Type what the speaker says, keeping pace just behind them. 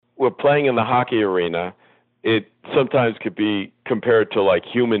were playing in the hockey arena, it sometimes could be compared to like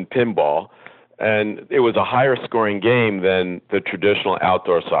human pinball, and it was a higher scoring game than the traditional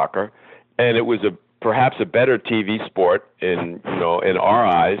outdoor soccer, and it was perhaps a better TV sport in our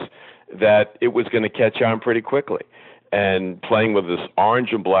eyes, that it was going to catch on pretty quickly. And playing with this orange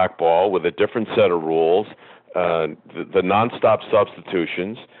and black ball with a different set of rules, the nonstop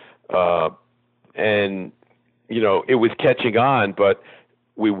substitutions, and it was catching on, but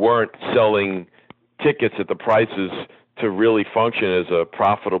we weren't selling tickets at the prices to really function as a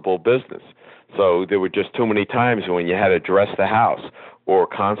profitable business. So there were just too many times when you had to dress the house or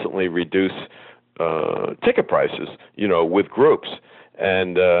constantly reduce ticket prices, with groups.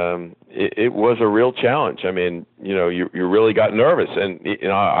 And it was a real challenge. I mean, you really got nervous. And,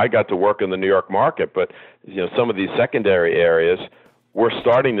 I got to work in the New York market, but, some of these secondary areas were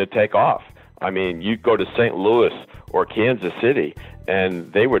starting to take off. I mean, you go to St. Louis or Kansas City,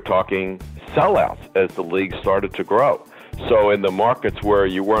 and they were talking sellouts as the league started to grow. So in the markets where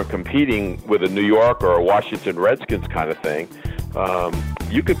you weren't competing with a New York or a Washington Redskins kind of thing,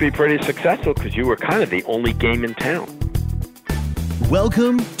 you could be pretty successful because you were kind of the only game in town.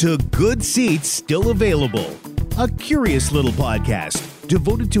 Welcome to Good Seats Still Available, a curious little podcast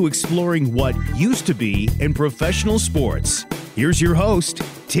devoted to exploring what used to be in professional sports. Here's your host,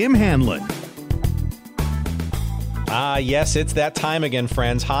 Tim Hanlon. Yes, it's that time again,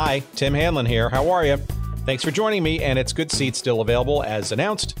 friends. Hi, Tim Hanlon here. How are you? Thanks for joining me, and it's Good Seats Still Available, as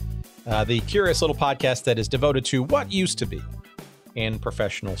announced, the curious little podcast that is devoted to what used to be in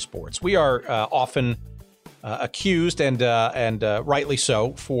professional sports. We are often accused, and rightly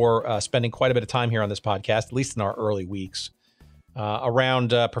so, for spending quite a bit of time here on this podcast, at least in our early weeks,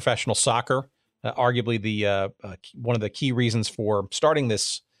 around professional soccer. Arguably the one of the key reasons for starting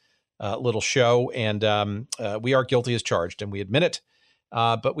this little show, and we are guilty as charged, and we admit it.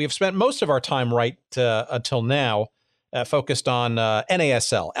 But we have spent most of our time until now focused on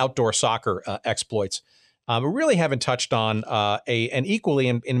NASL, outdoor soccer exploits. We really haven't touched on an equally,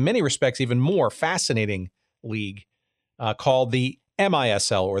 in many respects, even more fascinating league called the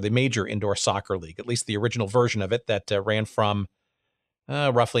MISL, or the Major Indoor Soccer League, at least the original version of it that ran from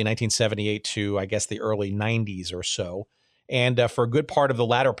roughly 1978 to, I guess, the early 90s or so. And for a good part of the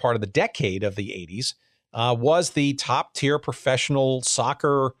latter part of the decade of the 80s, was the top-tier professional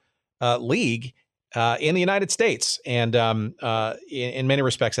soccer league in the United States. And in many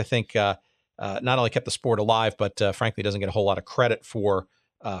respects, I think not only kept the sport alive, but frankly doesn't get a whole lot of credit for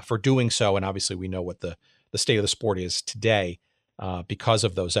doing so. And obviously we know what the state of the sport is today because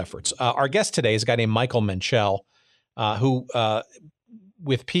of those efforts. Our guest today is a guy named Michael Menchel, who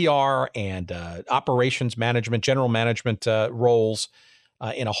with PR and operations management, general management roles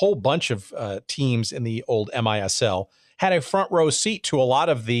in a whole bunch of teams in the old MISL, had a front row seat to a lot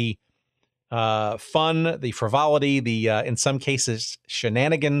of the fun, the frivolity, the in some cases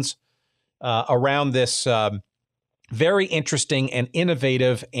shenanigans around this very interesting and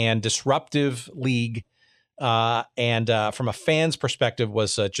innovative and disruptive league. And from a fan's perspective,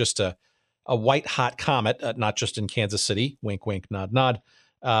 was just a white hot comet, not just in Kansas City, wink, wink, nod, nod,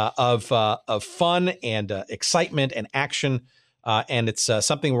 of fun and excitement and action. And it's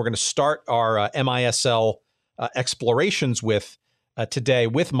something we're going to start our MISL explorations with today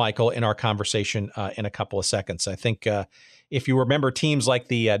with Michael in our conversation in a couple of seconds. I think if you remember teams like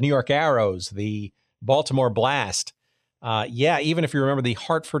the New York Arrows, the Baltimore Blast, even if you remember the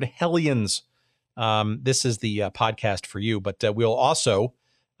Hartford Hellions, this is the podcast for you. But we'll also,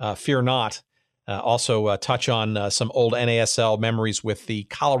 fear not, also touch on some old NASL memories with the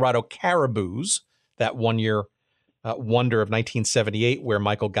Colorado Caribous, that one-year wonder of 1978, where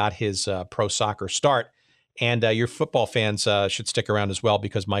Michael got his pro soccer start. And your football fans should stick around as well,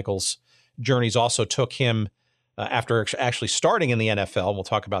 because Michael's journeys also took him, after actually starting in the NFL, and we'll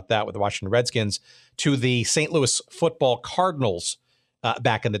talk about that with the Washington Redskins, to the St. Louis Football Cardinals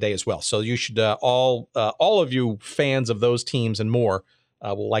back in the day as well. So you should all of you fans of those teams and more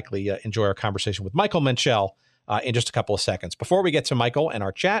will likely enjoy our conversation with Michael Menchel in just a couple of seconds. Before we get to Michael and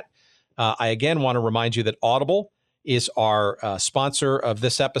our chat, I again want to remind you that Audible is our sponsor of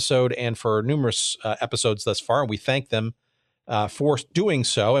this episode and for numerous episodes thus far, and we thank them for doing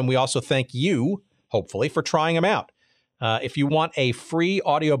so. And we also thank you, hopefully, for trying them out. If you want a free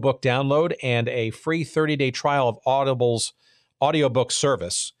audiobook download and a free 30-day trial of Audible's audiobook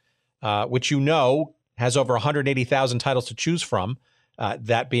service, which has over 180,000 titles to choose from,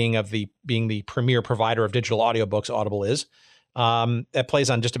 that being the premier provider of digital audiobooks, Audible is. That plays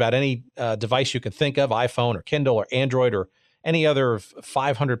on just about any device you can think of, iPhone or Kindle or Android or any other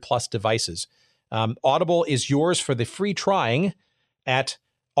 500 plus devices. Audible is yours for the free trying at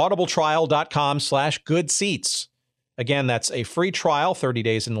audibletrial.com/goodseats. Again, that's a free trial, 30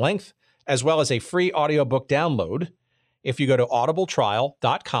 days in length, as well as a free audiobook download if you go to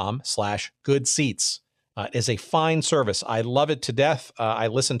audibletrial.com/goodseats. It is a fine service. I love it to death. I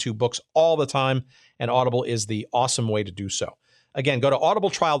listen to books all the time, and Audible is the awesome way to do so. Again, go to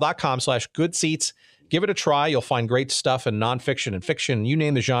audibletrial.com/goodseats. Give it a try. You'll find great stuff in nonfiction and fiction. You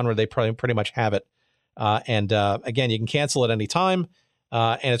name the genre, they pretty much have it. Again, you can cancel at any time.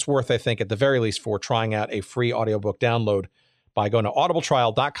 And it's worth, I think, at the very least, for trying out a free audiobook download by going to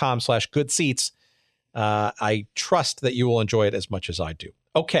audibletrial.com/goodseats. I trust that you will enjoy it as much as I do.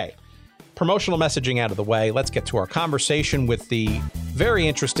 Okay. Promotional messaging out of the way. Let's get to our conversation with the very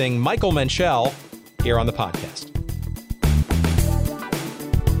interesting Michael Menchel here on the podcast.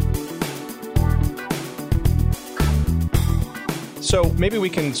 So maybe we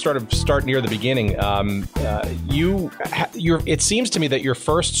can start near the beginning. It seems to me that your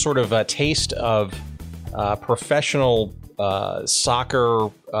first sort of taste of professional soccer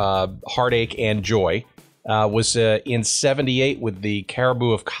heartache and joy was in '78 with the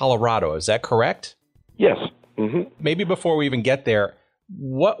Caribou of Colorado. Is that correct? Yes. Mm-hmm. Maybe before we even get there,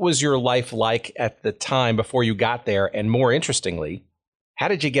 what was your life like at the time before you got there? And more interestingly, how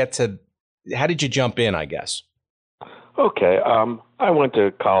did you jump in, I guess? Okay. I went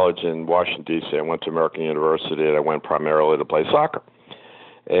to college in Washington, D.C. I went to American University, and I went primarily to play soccer.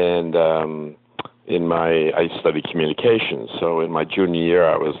 And I studied communications. So in my junior year,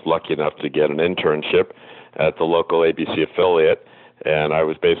 I was lucky enough to get an internship at the local ABC affiliate. And I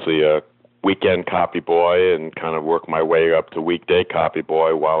was basically a weekend copy boy and kind of worked my way up to weekday copy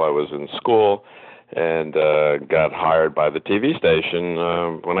boy while I was in school, and got hired by the TV station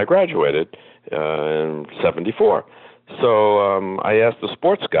when I graduated in '74. So I asked the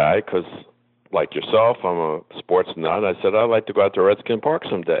sports guy, because like yourself, I'm a sports nut. I said, I'd like to go out to Redskin Park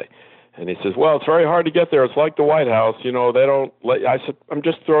someday. And he says, well, it's very hard to get there. It's like the White House. You know, they don't let. I said, I'm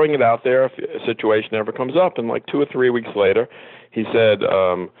just throwing it out there if a situation ever comes up. And like 2 or 3 weeks later, he said,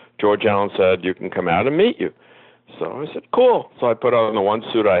 George Allen said, you can come out and meet you. So I said, cool. So I put on the one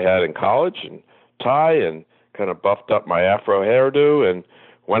suit I had in college and tie and kind of buffed up my afro hairdo and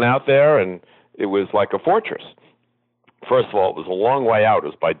went out there, and it was like a fortress. First of all, it was a long way out. It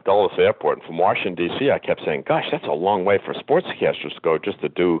was by Dulles Airport. And from Washington, D.C., I kept saying, gosh, that's a long way for sportscasters to go just to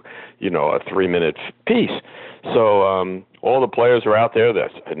do, a 3-minute piece. So all the players are out there.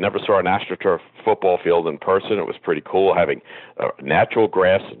 I never saw an AstroTurf football field in person. It was pretty cool having natural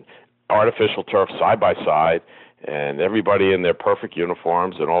grass and artificial turf side by side, and everybody in their perfect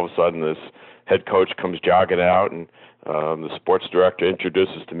uniforms. And all of a sudden, this head coach comes jogging out, and the sports director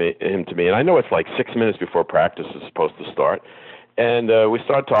introduces him to me, and I know it's like 6 minutes before practice is supposed to start. And we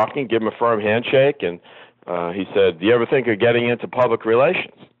started talking, give him a firm handshake, and he said, do you ever think of getting into public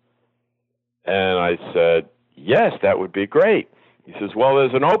relations? And I said, yes, that would be great. He says, well,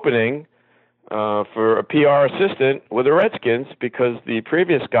 there's an opening for a PR assistant with the Redskins because the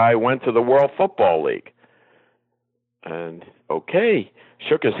previous guy went to the World Football League. And okay,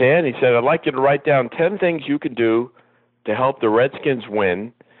 shook his hand. He said, I'd like you to write down 10 things you can do to help the Redskins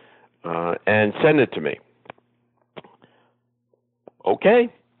win, and send it to me. Okay.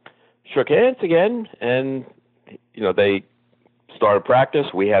 Shook hands again, and, they started practice.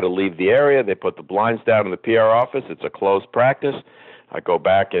 We had to leave the area. They put the blinds down in the PR office. It's a closed practice. I go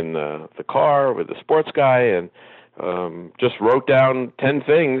back in the car with the sports guy and just wrote down 10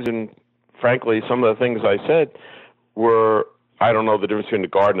 things, and frankly, some of the things I said were, I don't know the difference between a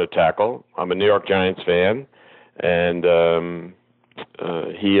guard and a tackle. I'm a New York Giants fan. And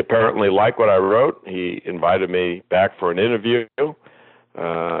he apparently liked what I wrote. He invited me back for an interview, being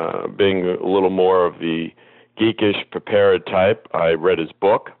a little more of the geekish, prepared type. I read his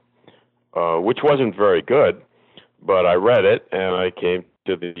book, which wasn't very good, but I read it, and I came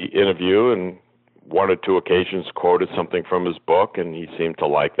to the interview and 1 or 2 occasions quoted something from his book, and he seemed to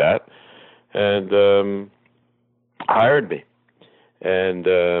like that, and hired me. And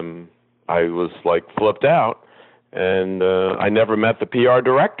I was like flipped out. And I never met the PR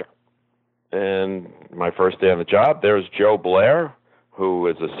director. And my first day on the job, there's Joe Blair, who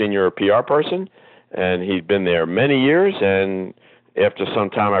is a senior PR person, and he'd been there many years. And after some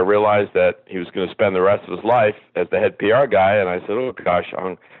time, I realized that he was going to spend the rest of his life as the head PR guy. And I said, oh, gosh,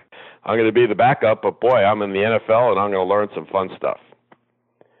 I'm going to be the backup, but boy, I'm in the NFL, and I'm going to learn some fun stuff.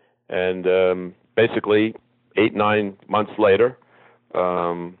 And basically, 8-9 months later,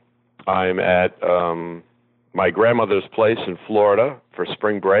 I'm at my grandmother's place in Florida for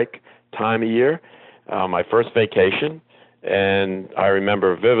spring break time of year, my first vacation. And I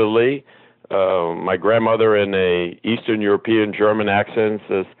remember vividly my grandmother in a Eastern European German accent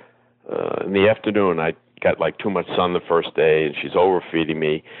says, in the afternoon, I got like too much sun the first day, and she's overfeeding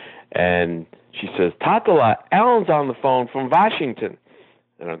me. And she says, Tatala, Alan's on the phone from Washington.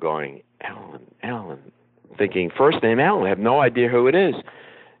 And I'm going, Alan, thinking first name Alan, I have no idea who it is.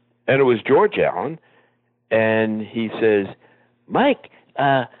 And it was George Allen. And he says, Mike,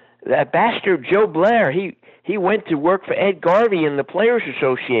 that bastard Joe Blair, he went to work for Ed Garvey in the Players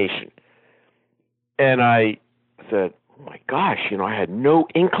Association. And I said, oh my gosh, I had no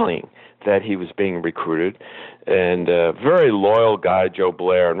inkling that he was being recruited. And a very loyal guy, Joe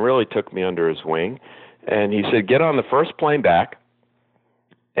Blair, and really took me under his wing. And he said, get on the first plane back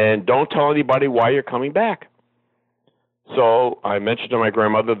and don't tell anybody why you're coming back. So I mentioned to my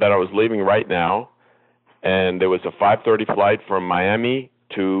grandmother that I was leaving right now, and there was a 5:30 flight from Miami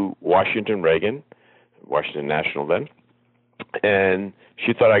to Washington National then, and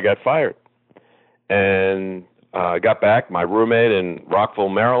she thought I got fired. And I got back, my roommate in Rockville,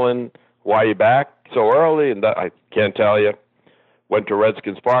 Maryland, why are you back so early? And I can't tell you. Went to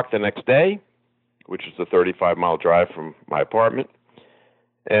Redskins Park the next day, which is a 35-mile drive from my apartment.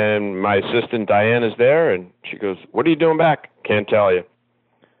 And my assistant, Diane, is there, and she goes, what are you doing back? Can't tell you.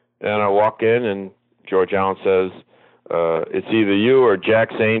 And I walk in, and George Allen says, it's either you or Jack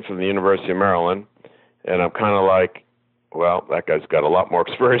Sain from the University of Maryland. And I'm kind of like, well, that guy's got a lot more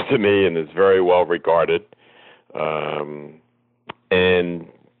experience than me and is very well regarded. And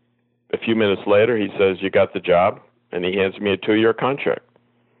a few minutes later, he says, you got the job, and he hands me a 2-year contract.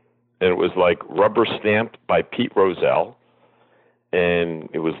 And it was like rubber stamped by Pete Rozelle. And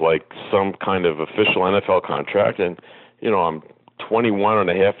it was like some kind of official NFL contract. And, I'm 21 and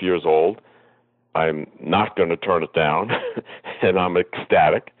a half years old. I'm not going to turn it down. And I'm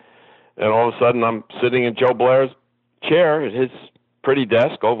ecstatic. And all of a sudden, I'm sitting in Joe Blair's chair at his pretty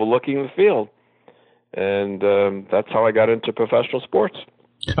desk overlooking the field. And that's how I got into professional sports.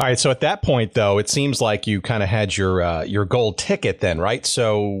 All right. So at that point, though, it seems like you kind of had your gold ticket then, right?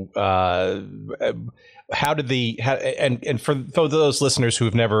 So how did and for those listeners who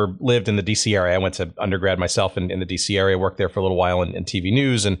have never lived in the D.C. area, I went to undergrad myself in the D.C. area, worked there for a little while in TV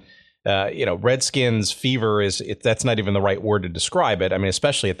news. And, Redskins fever that's not even the right word to describe it. I mean,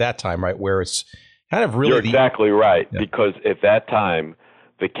 especially at that time, right, where it's kind of really. You're exactly right, yeah. Because at that time,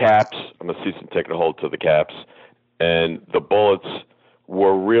 the Caps, I'm a season ticket holder to the Caps, and the Bullets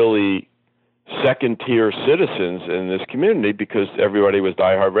were really second-tier citizens in this community because everybody was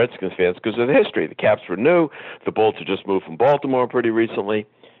diehard Redskins fans because of the history. The Caps were new. The Bullets had just moved from Baltimore pretty recently.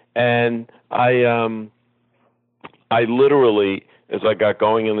 And I literally, as I got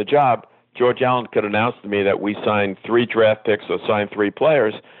going in the job, George Allen could announce to me that we signed 3 draft picks or signed 3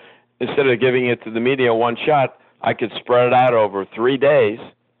 players. Instead of giving it to the media one shot, I could spread it out over 3 days,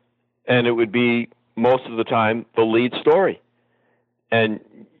 and it would be most of the time the lead story. And,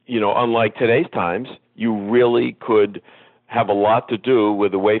 unlike today's times, you really could have a lot to do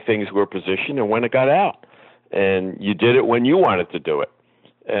with the way things were positioned and when it got out. And you did it when you wanted to do it.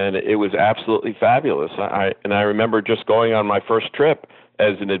 And it was absolutely fabulous. I remember just going on my first trip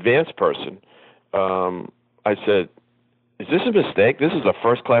as an advanced person. I said, is this a mistake? This is a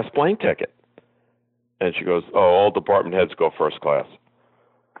first-class plane ticket. And she goes, all department heads go first class.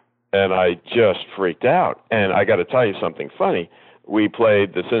 And I just freaked out. And I got to tell you something funny. We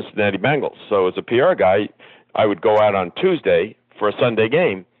played the Cincinnati Bengals. So as a PR guy, I would go out on Tuesday for a Sunday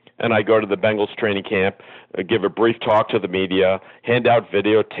game, and I go to the Bengals training camp, give a brief talk to the media, hand out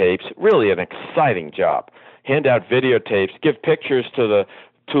videotapes, really an exciting job. Hand out videotapes, give pictures to the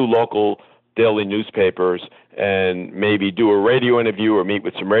 2 local daily newspapers, and maybe do a radio interview or meet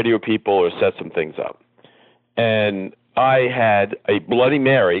with some radio people or set some things up. And I had a Bloody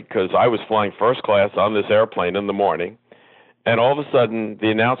Mary because I was flying first class on this airplane in the morning. And all of a sudden,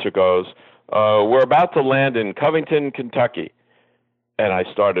 the announcer goes, we're about to land in Covington, Kentucky. And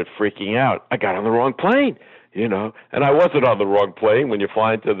I started freaking out. I got on the wrong plane, and I wasn't on the wrong plane. When you're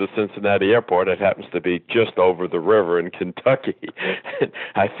flying to the Cincinnati airport, it happens to be just over the river in Kentucky.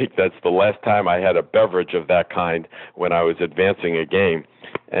 I think that's the last time I had a beverage of that kind when I was advancing a game.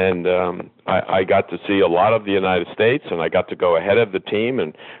 And I got to see a lot of the United States, and I got to go ahead of the team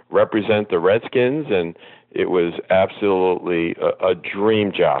and represent the Redskins, and it was absolutely a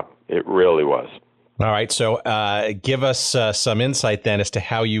dream job. It really was. All right. So give us some insight then as to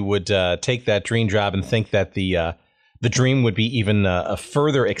how you would take that dream job and think that the dream would be even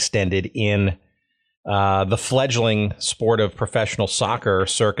further extended in the fledgling sport of professional soccer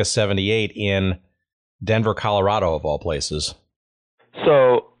circa 78 in Denver, Colorado, of all places.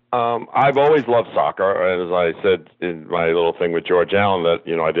 So I've always loved soccer. As I said in my little thing with George Allen, that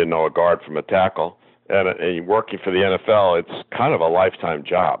I didn't know a guard from a tackle, and working for the NFL, it's kind of a lifetime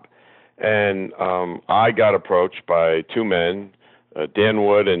job. And I got approached by two men, Dan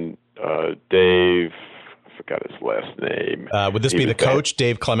Wood and Dave. I forgot his last name. Would this be the coach,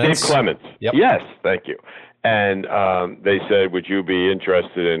 Dave Clements? Dave Clements. Yep. Yes, thank you. And they said, would you be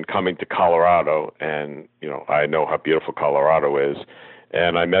interested in coming to Colorado? And, I know how beautiful Colorado is.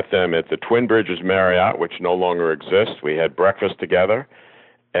 And I met them at the Twin Bridges Marriott, which no longer exists. We had breakfast together.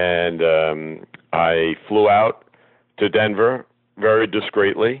 And I flew out to Denver very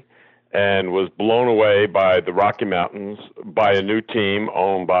discreetly and was blown away by the Rocky Mountains, by a new team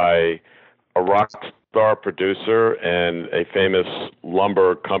owned by a rock star producer and a famous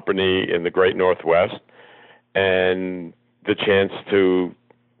lumber company in the great Northwest, and the chance to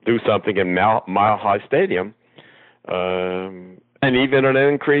do something in Mile High Stadium, and even an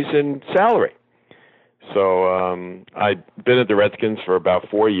increase in salary. So I'd been at the Redskins for about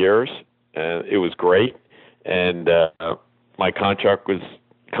 4 years, and it was great. And my contract was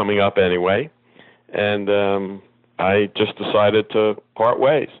coming up anyway, and I just decided to part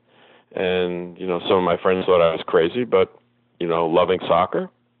ways. And, some of my friends thought I was crazy, but, loving soccer,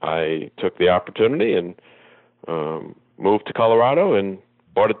 I took the opportunity and moved to Colorado and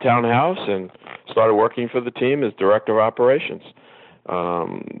bought a townhouse and started working for the team as director of operations.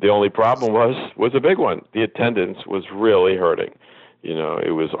 The only problem was a big one. The attendance was really hurting.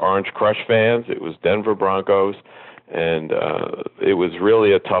 It was Orange Crush fans, it was Denver Broncos, and it was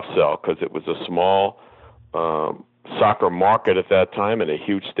really a tough sell because it was a small soccer market at that time and a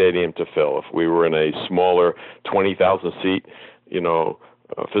huge stadium to fill. If we were in a smaller 20,000 seat,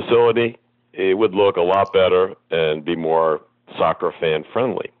 facility, it would look a lot better and be more soccer fan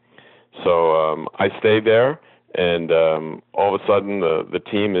friendly. So I stayed there, and all of a sudden the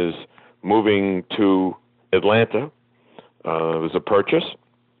team is moving to Atlanta. It was a purchase,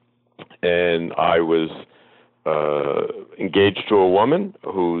 and I was engaged to a woman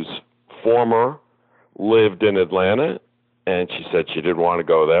whose former lived in Atlanta, and she said she didn't want to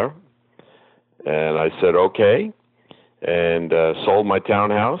go there. And I said, okay, and sold my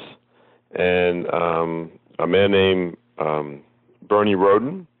townhouse. And a man named Bernie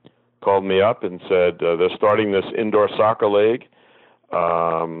Roden called me up and said, they're starting this indoor soccer league,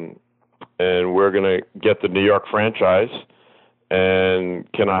 and we're going to get the New York franchise.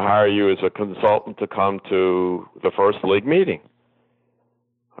 And can I hire you as a consultant to come to the first league meeting?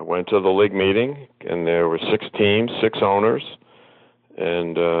 I went to the league meeting, and there were 6 teams, 6 owners,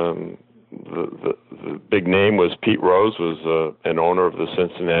 and the big name was Pete Rose, was an owner of the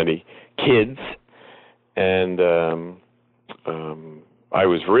Cincinnati Kids, and I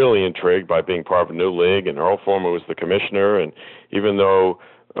was really intrigued by being part of a new league, and Earl Foreman was the commissioner, and even though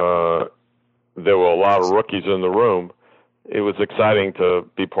there were a lot of rookies in the room, it was exciting to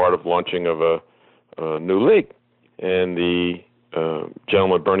be part of launching of a new league. And the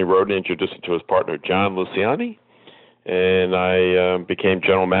gentleman, Bernie Roden, introduced me to his partner, John Luciani, and I became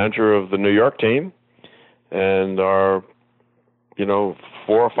general manager of the New York team. And 4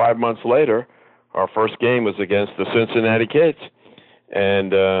 or 5 months later, our first game was against the Cincinnati Kids.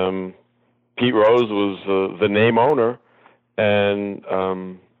 And Pete Rose was the name owner, and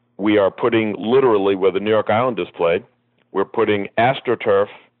we are putting, literally where the New York Islanders played, we're putting AstroTurf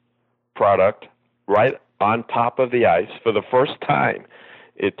product right on top of the ice for the first time.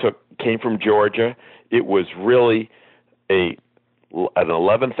 It came from Georgia. It was really an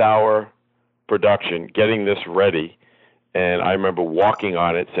 11th hour production getting this ready. And I remember walking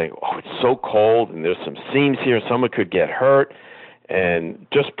on it saying, oh, it's so cold and there's some seams here. Someone could get hurt. And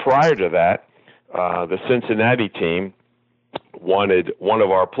just prior to that, the Cincinnati team wanted one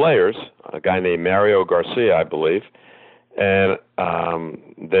of our players, a guy named Mario Garcia, I believe. And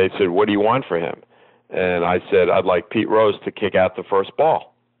they said, what do you want for him? And I said, I'd like Pete Rose to kick out the first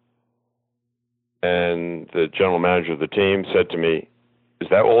ball. And the general manager of the team said to me, is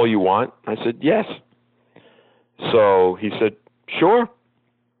that all you want? I said, yes. So he said, sure.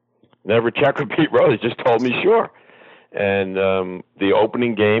 Never checked with Pete Rose. He just told me sure. And the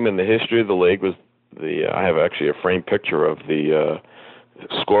opening game in the history of the league was I have actually a framed picture of the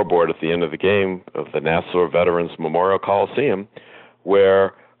scoreboard at the end of the game of the Nassau Veterans Memorial Coliseum,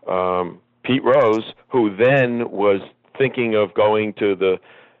 where Pete Rose, who then was thinking of going to the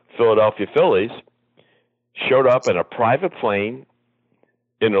Philadelphia Phillies, showed up in a private plane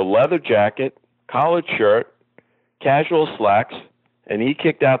in a leather jacket, collared shirt, casual slacks, and he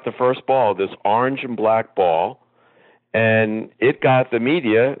kicked out the first ball, this orange and black ball, and it got the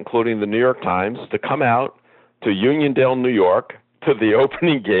media, including the New York Times, to come out to Uniondale, New York, to the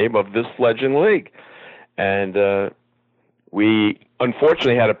opening game of this fledgling league. And we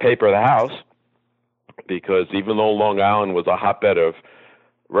unfortunately had to paper the house because even though Long Island was a hotbed of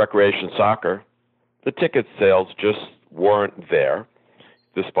recreation soccer, the ticket sales just weren't there,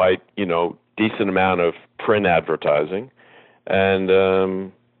 despite, decent amount of print advertising. And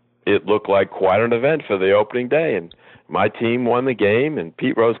it looked like quite an event for the opening day. And my team won the game, and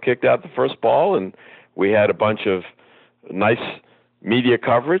Pete Rose kicked out the first ball, and we had a bunch of nice media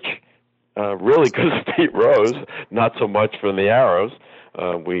coverage, really because of Pete Rose, not so much from the Arrows.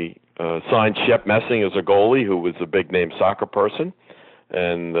 We signed Shep Messing as a goalie, who was a big-name soccer person,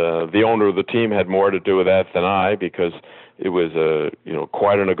 and the owner of the team had more to do with that than I, because it was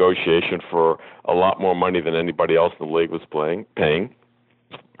quite a negotiation for a lot more money than anybody else in the league was paying.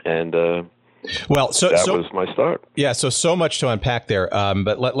 And that was my start. Yeah, so much to unpack there.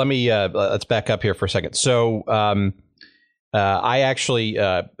 But let me let's back up here for a second. So I actually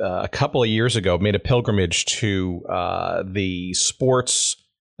a couple of years ago made a pilgrimage to the sports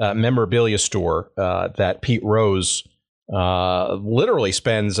memorabilia store that Pete Rose literally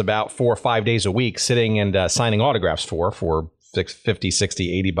spends about 4 or 5 days a week sitting and signing autographs for $50,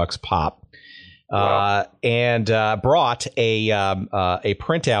 $60, $80 pop. Wow. And brought a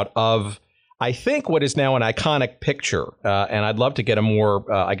printout of, I think, what is now an iconic picture, and I'd love to get a more,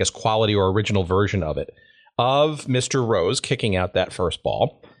 quality or original version of it, of Mr. Rose kicking out that first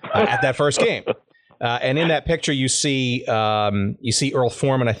ball at that first game. And in that picture, you see Earl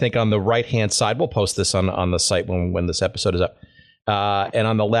Foreman, I think, on the right-hand side. We'll post this on the site when this episode is up. And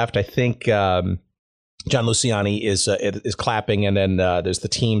on the left, I think John Luciani is clapping, and then there's the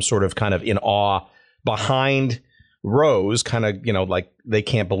team sort of kind of in awe behind Rose, kind of, like they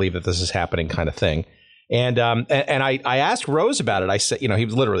can't believe that this is happening kind of thing. And I asked Rose about it. I said, he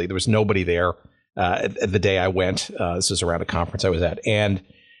was literally, there was nobody there the day I went. This was around a conference I was at. And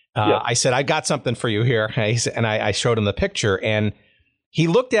I said, I got something for you here. And I showed him the picture, and he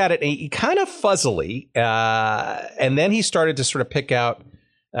looked at it and he kind of fuzzily. And then he started to sort of pick out,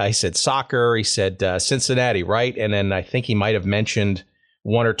 he said soccer, he said Cincinnati, right? And then I think he might have mentioned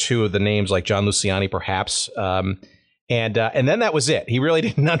one or two of the names, like John Luciani, perhaps. And then that was it. He really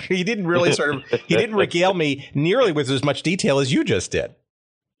didn't. He didn't really he didn't regale me nearly with as much detail as you just did.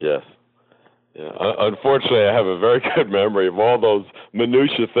 Yes. Yeah. Unfortunately, I have a very good memory of all those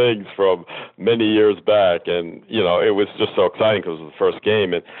minutia things from many years back, and it was just so exciting because it was the first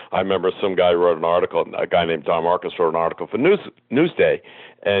game. And I remember some guy wrote an article. A guy named Don Marcus wrote an article for Newsday,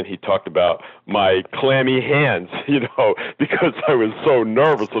 and he talked about my clammy hands, because I was so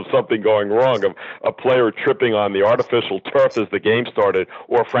nervous of something going wrong, of a player tripping on the artificial turf as the game started,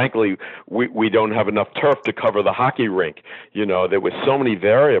 or frankly, we don't have enough turf to cover the hockey rink. There were so many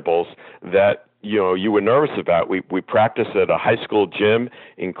variables that you were nervous about. We practiced at a high school gym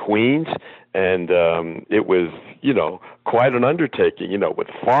in Queens, and it was, quite an undertaking, with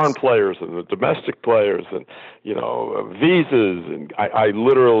foreign players and the domestic players and, visas. And I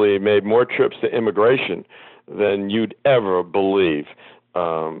literally made more trips to immigration than you'd ever believe.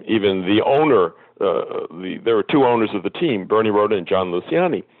 Even the owner, there were two owners of the team, Bernie Roden and John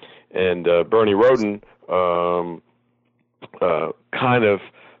Luciani. And Bernie Roden kind of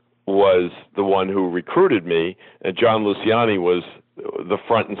was the one who recruited me, and John Luciani was the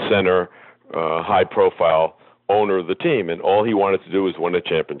front and center, high-profile owner of the team, and all he wanted to do was win a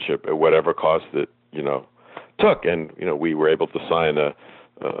championship at whatever cost it, took. And we were able to sign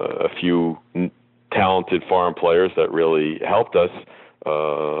a few talented foreign players that really helped us,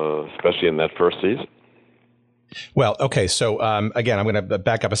 especially in that first season. Well, okay. So again, I'm going to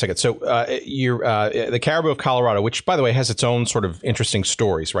back up a second. So you're the Caribou of Colorado, which, by the way, has its own sort of interesting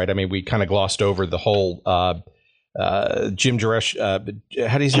stories, right? I mean, we kind of glossed over the whole Jim Juresh.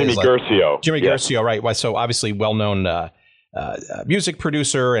 How do you say Jimmy Guercio? Jimmy Guercio, right? So obviously, well-known music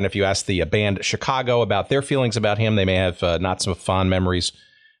producer. And if you ask the band Chicago about their feelings about him, they may have not so fond memories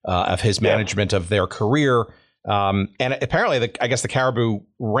of his management of their career. And apparently, I guess the Caribou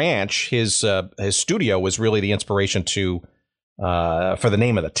Ranch, his studio, was really the inspiration for the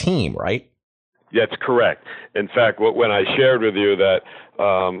name of the team, right? That's correct. In fact, when I shared with you that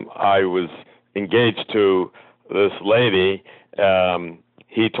I was engaged to this lady,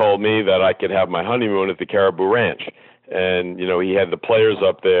 he told me that I could have my honeymoon at the Caribou Ranch. And, he had the players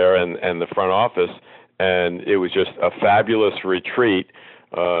up there and the front office, and it was just a fabulous retreat,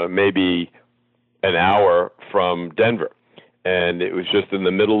 maybe an hour from Denver. And it was just in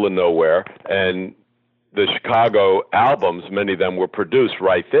the middle of nowhere. And the Chicago albums, many of them were produced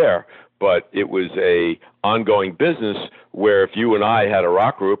right there but it was a ongoing business where if you and I had a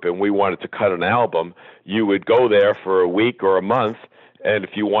rock group and we wanted to cut an album, you would go there for a week or a month. And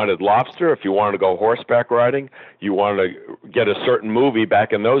if you wanted lobster, if you wanted to go horseback riding, you wanted to get a certain movie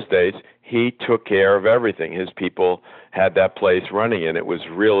back in those days, he took care of everything. His people had that place running, and it was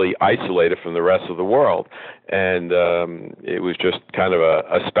really isolated from the rest of the world. And it was just kind of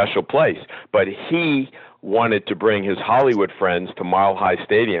a special place. But he wanted to bring his Hollywood friends to Mile High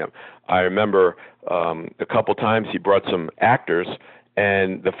Stadium. I remember a couple times he brought some actors,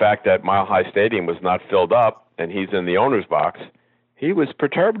 and the fact that Mile High Stadium was not filled up and he's in the owner's box, he was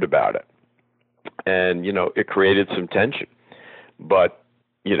perturbed about it. And, it created some tension. But,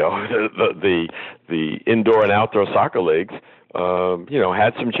 the indoor and outdoor soccer leagues,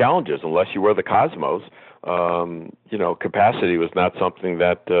 had some challenges. Unless you were the Cosmos, capacity was not something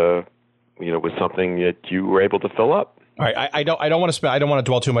that, was something that you were able to fill up. All right, I don't want to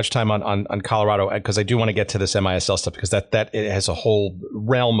dwell too much time on Colorado, because I do want to get to this MISL stuff, because that it has a whole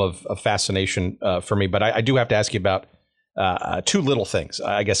realm of fascination for me. But I do have to ask you about two little things,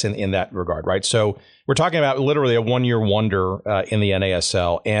 I guess, in that regard, right? So we're talking about literally a one-year wonder in the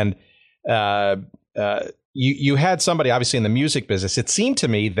NASL, and you had somebody obviously in the music business. It seemed to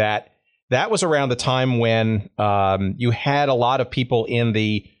me that was around the time when you had a lot of people in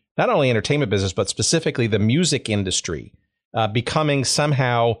the not only entertainment business, but specifically the music industry becoming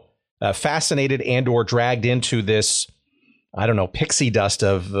somehow fascinated and or dragged into this, I don't know, pixie dust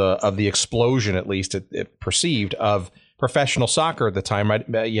of the explosion, at least it perceived, of professional soccer at the time, right?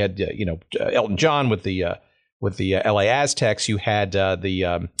 You had, Elton John with the LA Aztecs. You had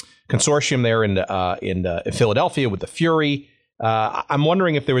the consortium there in Philadelphia with the Fury. I'm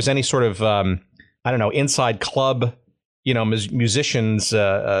wondering if there was any sort of, inside club, musicians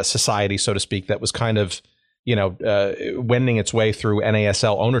society, so to speak, that was kind of, wending its way through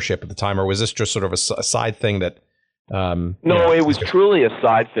NASL ownership at the time, or was this just sort of a side thing that? No, it was truly a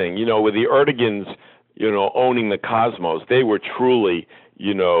side thing. With the Erteguns, owning the Cosmos, they were truly,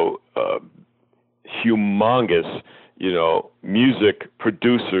 humongous, music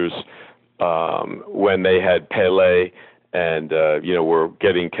producers when they had Pele and, were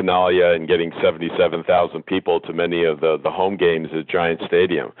getting Canalia and getting 77,000 people to many of the home games at Giant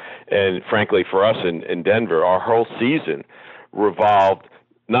Stadium. And frankly, for us in Denver, our whole season revolved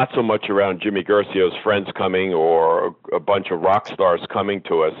not so much around Jimmy Guercio's friends coming or a bunch of rock stars coming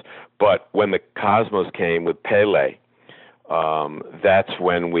to us, but when the Cosmos came with Pele, that's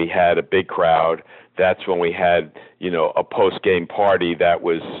when we had a big crowd. That's when we had, a post-game party that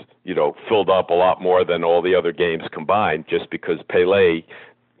was, filled up a lot more than all the other games combined, just because Pele,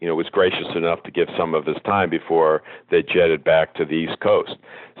 was gracious enough to give some of his time before they jetted back to the East Coast.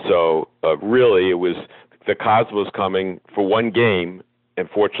 So really, it was the Cosmos coming for one game, and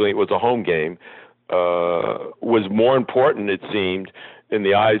fortunately it was a home game, was more important, it seemed, in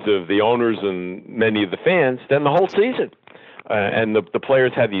the eyes of the owners and many of the fans than the whole season. And the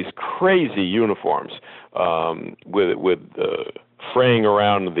players had these crazy uniforms with fraying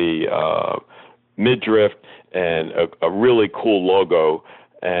around the midriff and a really cool logo.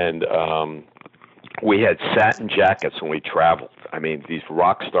 And we had satin jackets when we traveled. I mean, these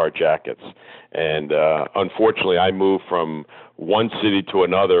rock star jackets. And unfortunately, I moved from one city to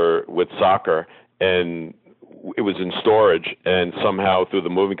another with soccer, and it was in storage, and somehow through the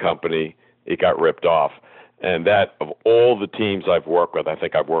moving company, it got ripped off. And that, of all the teams I've worked with, I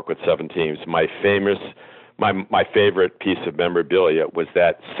think I've worked with 7 teams, my favorite piece of memorabilia was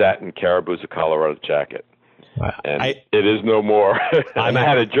that satin Caribous of Colorado jacket. And it is no more. And I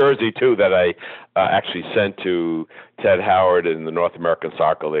had a jersey, too, that I actually sent to Ted Howard in the North American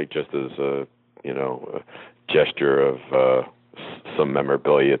Soccer League just as a gesture of some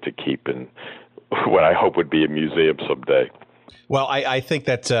memorabilia to keep in what I hope would be a museum someday. Well, I think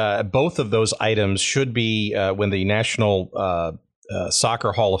that both of those items should be, when the National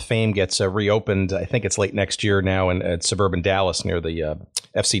Soccer Hall of Fame gets reopened, I think it's late next year now in suburban Dallas near the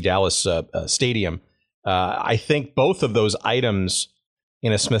FC Dallas Stadium. I think both of those items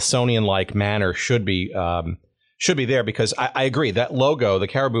in a Smithsonian-like manner should be there, because I agree that logo, the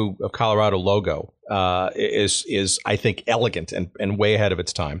Caribou of Colorado logo, is I think elegant and way ahead of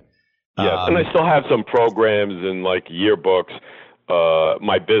its time. Yeah, and I still have some programs and like yearbooks,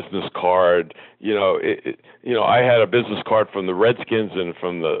 my business card. I had a business card from the Redskins and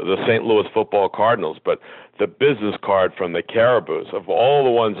from the St. Louis Football Cardinals, but the business card from the Caribous, of all the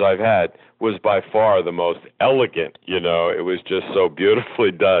ones I've had, was by far the most elegant. It was just so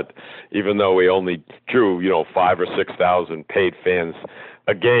beautifully done, even though we only drew, 5,000 or 6,000 paid fans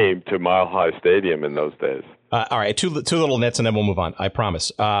a game to Mile High Stadium in those days. All right, two little nits, and then we'll move on. I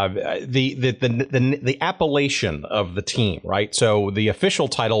promise. The appellation of the team, right? So the official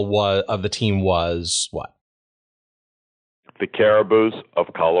title of the team was what? The Caribous of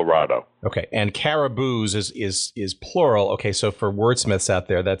Colorado. Okay, and Caribous is plural. Okay, so for wordsmiths out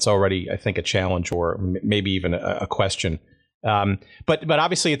there, that's already, I think, a challenge or maybe even a question. But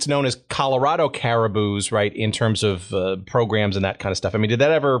obviously, it's known as Colorado Caribous, right? In terms of programs and that kind of stuff. I mean, did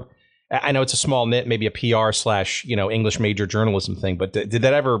that ever? I know it's a small nit, maybe a PR / English major journalism thing, but did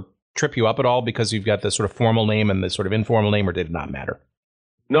that ever trip you up at all because you've got the sort of formal name and the sort of informal name, or did it not matter?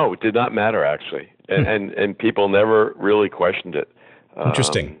 No, it did not matter, actually. And people never really questioned it.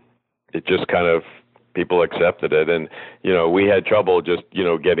 Interesting. It just kind of, people accepted it. And, we had trouble just,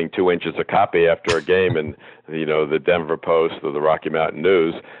 getting 2 inches of copy after a game and, the Denver Post or the Rocky Mountain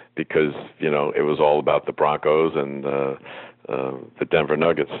News, because, it was all about the Broncos and the Denver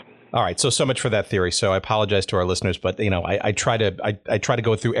Nuggets. All right, so much for that theory. So I apologize to our listeners, but I try to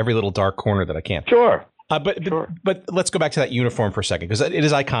go through every little dark corner that I can. Sure. But let's go back to that uniform for a second, because it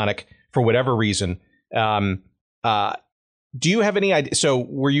is iconic for whatever reason. Do you have any idea? So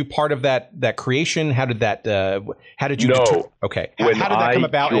were you part of that creation? How did that? How did you? No. Okay. How did that come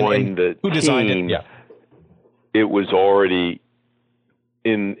about? And who designed it? Yeah. It was already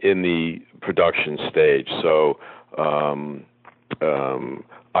in the production stage. So.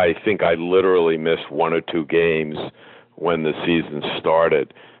 I think I literally missed 1 or 2 games when the season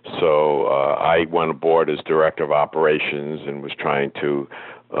started. So I went aboard as director of operations and was trying to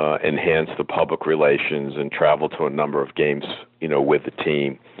enhance the public relations and travel to a number of games, with the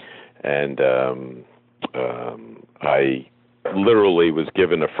team. And I literally was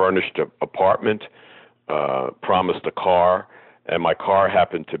given a furnished apartment, promised a car, and my car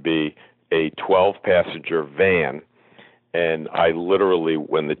happened to be a 12-passenger van. And I literally,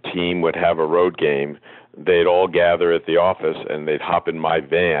 when the team would have a road game, they'd all gather at the office and they'd hop in my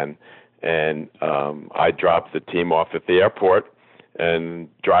van, and I'd drop the team off at the airport and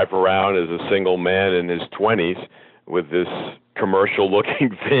drive around as a single man in his 20s with this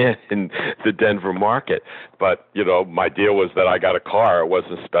commercial-looking van in the Denver market. But, my deal was that I got a car. It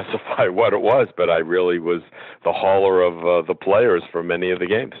wasn't specified what it was, but I really was the hauler of the players for many of the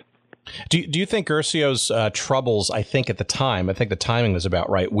games. Do you think Guercio's troubles, I think the timing was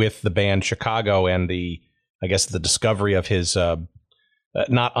about right, with the band Chicago and the discovery of his,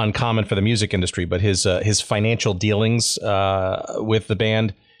 not uncommon for the music industry, but his financial dealings with the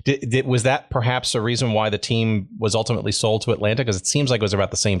band. Was that perhaps a reason why the team was ultimately sold to Atlanta? Because it seems like it was about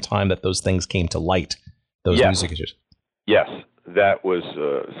the same time that those things came to light, those music issues. Yes. That was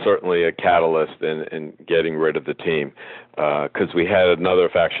certainly a catalyst in getting rid of the team, because we had another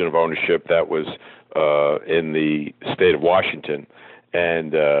faction of ownership that was in the state of Washington,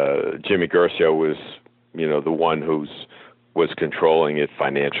 and Jimmy Guercio was, the one who was controlling it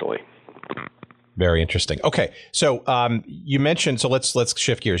financially. Very interesting. Okay, so you mentioned, so let's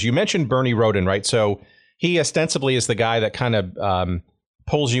shift gears. You mentioned Bernie Rodin, right? So he ostensibly is the guy that kind of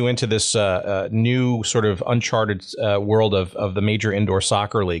pulls you into this new sort of uncharted world of the Major Indoor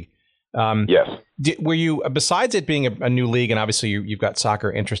Soccer League. Yes. Were you, besides it being a new league, and obviously you've got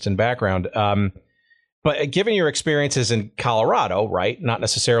soccer interest and background, but given your experiences in Colorado, right, not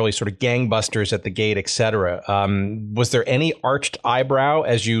necessarily sort of gangbusters at the gate, et cetera, was there any arched eyebrow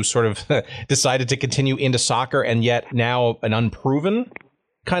as you sort of decided to continue into soccer and yet now an unproven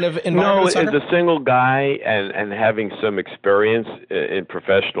kind of environment? No, as a single guy and having some experience in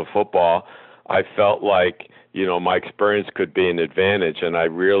professional football, I felt like, my experience could be an advantage, and I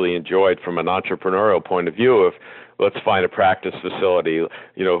really enjoyed, from an entrepreneurial point of view, of let's find a practice facility.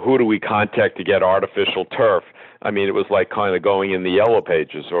 Who do we contact to get artificial turf? I mean, it was like kind of going in the yellow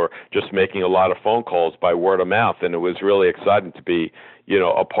pages or just making a lot of phone calls by word of mouth, and it was really exciting to be,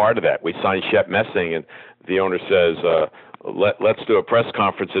 a part of that. We signed Shep Messing, and the owner says, let's do a press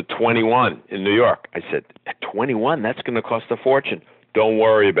conference at 21 in New York. I said, at 21? That's going to cost a fortune. Don't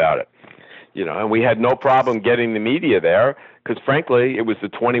worry about it. And we had no problem getting the media there because, frankly, it was the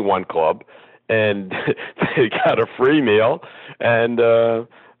 21 club, and they got a free meal. And,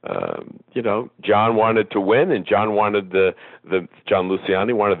 John wanted to win, and John wanted John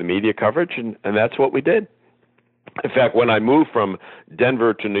Luciani wanted the media coverage, and that's what we did. In fact, when I moved from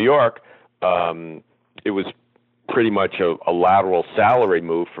Denver to New York, it was pretty much a lateral salary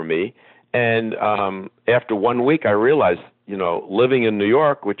move for me. And after 1 week, I realized, living in New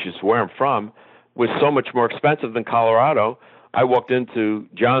York, which is where I'm from, was so much more expensive than Colorado. I walked into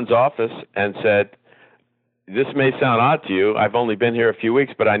John's office and said, this may sound odd to you. I've only been here a few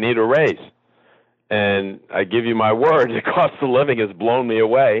weeks, but I need a raise. And I give you my word, the cost of living has blown me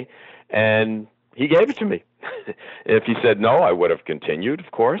away. And he gave it to me. If he said no, I would have continued,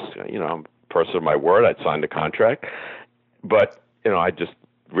 of course. I'm a person of my word. I'd signed a contract. But, I just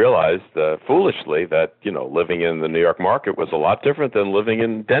realized foolishly that, living in the New York market was a lot different than living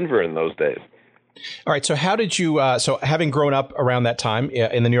in Denver in those days. All right. So how did you, so having grown up around that time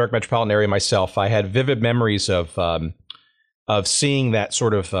in the New York metropolitan area myself, I had vivid memories of seeing that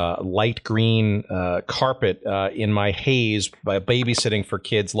sort of light green carpet in my haze by babysitting for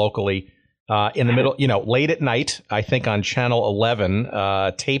kids locally in the middle, late at night, I think on Channel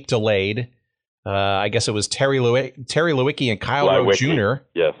 11, tape delayed. I guess it was Terry Lewicki and Kyle Rowe Jr.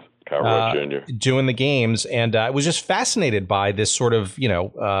 Yes, Kyle Rowe Jr. doing the games. And I was just fascinated by this sort of,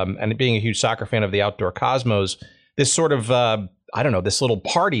 and being a huge soccer fan of the outdoor cosmos, this sort of, this little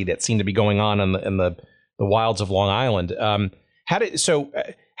party that seemed to be going on in the wilds of Long Island. How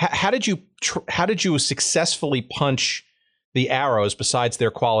did you successfully punch the Arrows, besides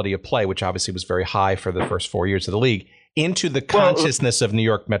their quality of play, which obviously was very high for the first 4 years of the league, into the consciousness of New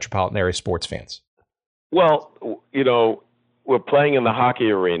York metropolitan area sports fans? Well, we're playing in the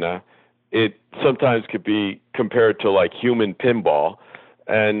hockey arena. It sometimes could be compared to like human pinball,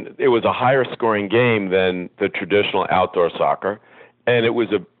 and it was a higher scoring game than the traditional outdoor soccer, and it was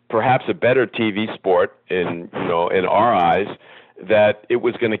perhaps a better TV sport in our eyes, that it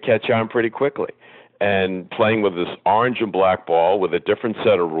was going to catch on pretty quickly. And playing with this orange and black ball with a different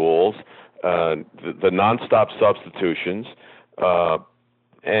set of rules, the nonstop substitutions,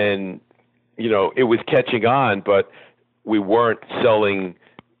 and it was catching on, but we weren't selling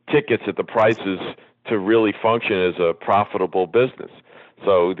tickets at the prices to really function as a profitable business.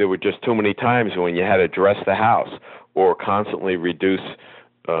 So there were just too many times when you had to dress the house or constantly reduce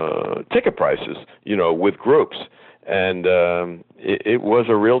ticket prices, with groups. And it was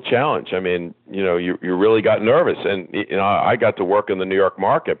a real challenge. I mean, you really got nervous. And, I got to work in the New York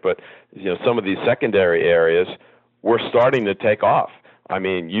market, but, some of these secondary areas were starting to take off. I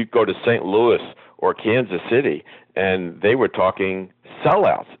mean, you go to St. Louis or Kansas City, and they were talking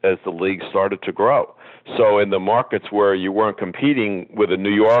sellouts as the league started to grow. So in the markets where you weren't competing with a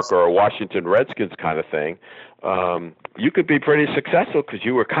New York or a Washington Redskins kind of thing, you could be pretty successful because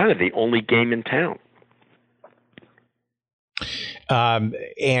you were kind of the only game in town.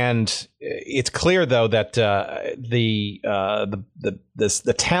 And it's clear, though, that the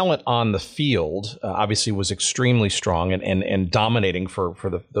talent on the field obviously was extremely strong and dominating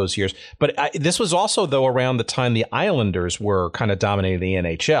for those years. But this was also, though, around the time the Islanders were kind of dominating the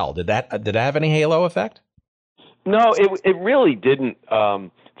NHL. Did that have any halo effect? No, it really didn't.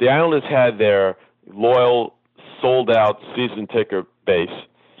 The Islanders had their loyal, sold-out season ticket base.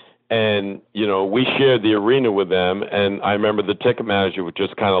 And, we shared the arena with them, and I remember the ticket manager would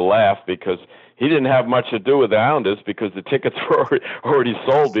just kind of laugh because he didn't have much to do with the Islanders because the tickets were already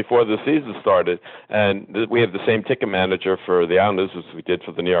sold before the season started. And we have the same ticket manager for the Islanders as we did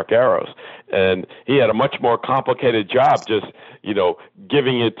for the New York Arrows. And he had a much more complicated job just,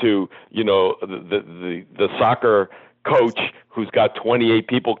 giving it to, the soccer coach who's got 28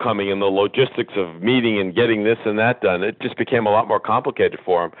 people coming in, the logistics of meeting and getting this and that done. It just became a lot more complicated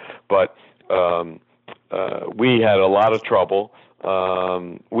for him. But we had a lot of trouble.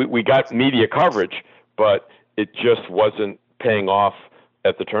 We got media coverage, but it just wasn't paying off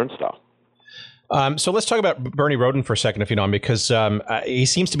at the turnstile. So let's talk about Bernie Rodin for a second, if you know him, because he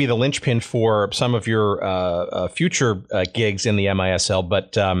seems to be the linchpin for some of your future gigs in the MISL.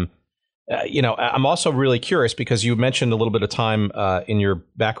 But I'm also really curious because you mentioned a little bit of time in your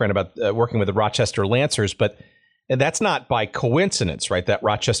background about working with the Rochester Lancers, but that's not by coincidence, right? That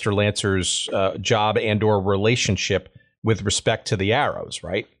Rochester Lancers job and or relationship with respect to the Arrows,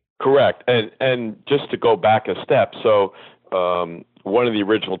 right? Correct. And just to go back a step, so one of the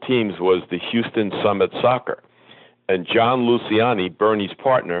original teams was the Houston Summit Soccer. And John Luciani, Bernie's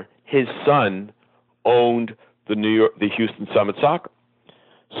partner, his son owned the Houston Summit Soccer.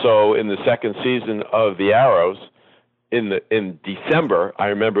 So in the second season of the Arrows, in December, I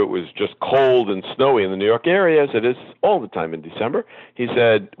remember it was just cold and snowy in the New York area, as it is all the time in December. He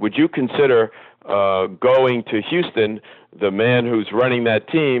said, would you consider going to Houston? The man who's running that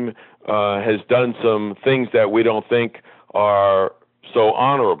team has done some things that we don't think are so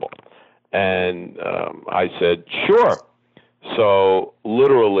honorable. And I said, sure. So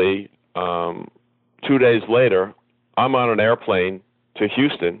literally 2 days later, I'm on an airplane to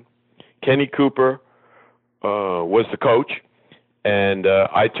Houston. Kenny Cooper was the coach, and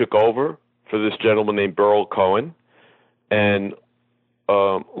I took over for this gentleman named Burl Cohen. And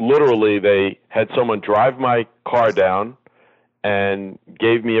literally they had someone drive my car down and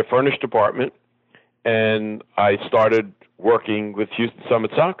gave me a furnished apartment, and I started working with Houston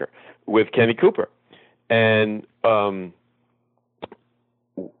Summit Soccer with Kenny Cooper. And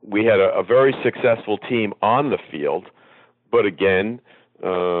we had a very successful team on the field, but again,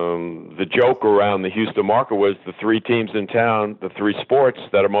 the joke around the Houston market was the three teams in town, the three sports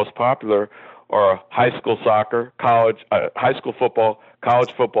that are most popular are high school soccer, high school football,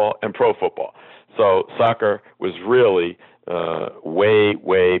 college football, and pro football. So soccer was really way,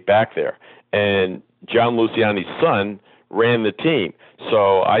 way back there. And John Luciani's son ran the team.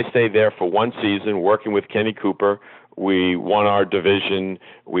 So I stayed there for one season working with Kenny Cooper. We won our division.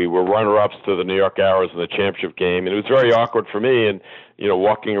 We were runner-ups to the New York Arrows in the championship game. And it was very awkward for me. And,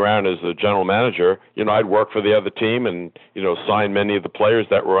 walking around as a general manager, I'd work for the other team and, sign many of the players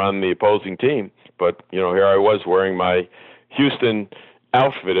that were on the opposing team. But, here I was wearing my Houston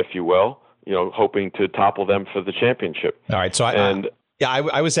outfit, if you will, hoping to topple them for the championship. All right. So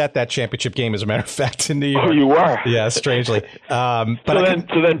I was at that championship game, as a matter of fact, in New York. Oh, you were? Yeah, strangely. So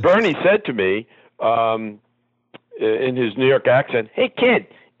then Bernie said to me, in his New York accent, "Hey, kid,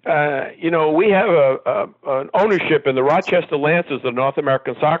 we have an ownership in the Rochester Lancers of the North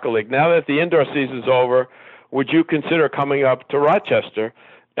American Soccer League. Now that the indoor season's over, would you consider coming up to Rochester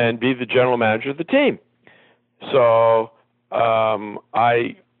and be the general manager of the team?" So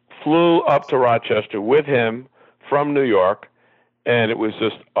I flew up to Rochester with him from New York, and it was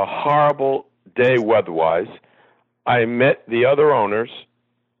just a horrible day weather-wise. I met the other owners,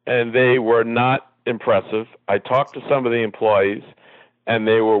 and they were not impressive. I talked to some of the employees, and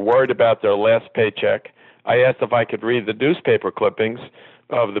they were worried about their last paycheck. I asked if I could read the newspaper clippings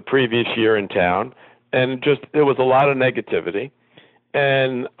of the previous year in town, and there was a lot of negativity.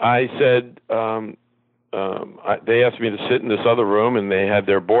 And I said, they asked me to sit in this other room, and they had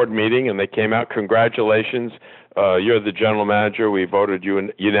their board meeting, and they came out, "Congratulations, you're the general manager. We voted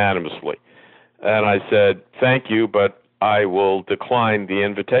you unanimously." And I said, "Thank you, but I will decline the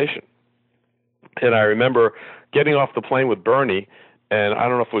invitation." And I remember getting off the plane with Bernie, and I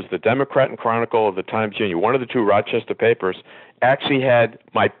don't know if it was the Democrat and Chronicle or the Times Union, one of the two Rochester papers, actually had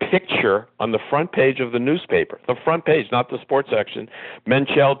my picture on the front page of the newspaper. The front page, not the sports section.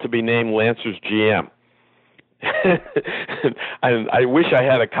 Menchel to be named Lancers GM. And I wish I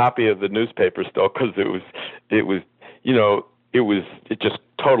had a copy of the newspaper still, because it just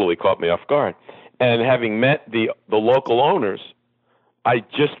totally caught me off guard. And having met the local owners, I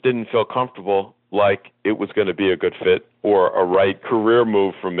just didn't feel comfortable like it was going to be a good fit or a right career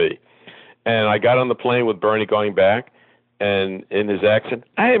move for me. And I got on the plane with Bernie going back, and in his accent,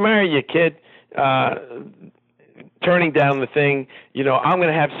 "I admire you, kid. Turning down the thing, I'm going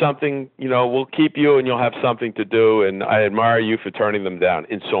to have something, we'll keep you and you'll have something to do, and I admire you for turning them down,"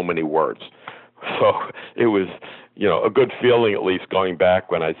 in so many words. So it was, a good feeling, at least, going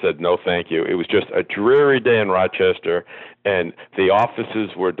back when I said no thank you. It was just a dreary day in Rochester, and the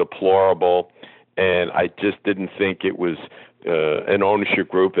offices were deplorable, and I just didn't think it was an ownership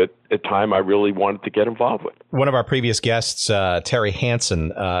group at a time I really wanted to get involved with. One of our previous guests, Terry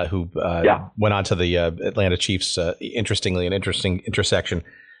Hansen, who went on to the Atlanta Chiefs, interestingly, an interesting intersection.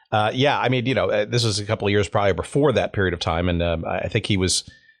 This was a couple of years probably before that period of time, and I think he was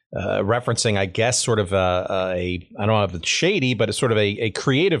referencing, I guess, sort of I don't know if it's shady, but it's sort of a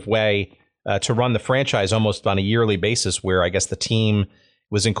creative way to run the franchise almost on a yearly basis, where I guess the team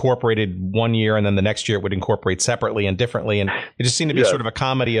was incorporated one year, and then the next year it would incorporate separately and differently. And it just seemed to be sort of a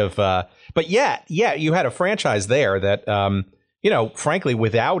comedy of, but you had a franchise there that, frankly,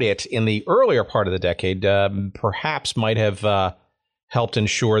 without it in the earlier part of the decade, perhaps might have helped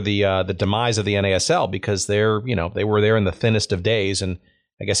ensure the demise of the NASL, because they were there in the thinnest of days. And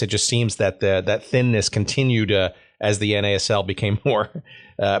I guess it just seems that that thinness continued as the NASL became more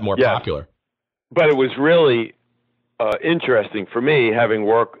popular. But it was really interesting for me, having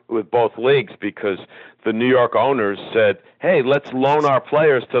worked with both leagues, because the New York owners said, "Hey, let's loan our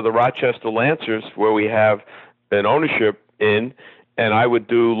players to the Rochester Lancers, where we have an ownership in," and I would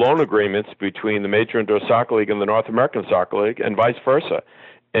do loan agreements between the Major Indoor Soccer League and the North American Soccer League, and vice versa.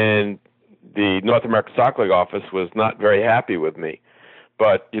 And the North American Soccer League office was not very happy with me.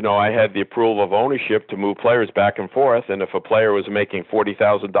 But, I had the approval of ownership to move players back and forth, and if a player was making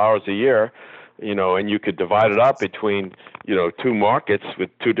 $40,000 a year, and you could divide it up between, two markets with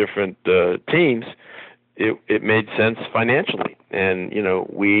two different teams, it made sense financially. And,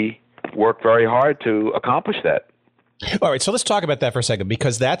 we worked very hard to accomplish that. All right, so let's talk about that for a second,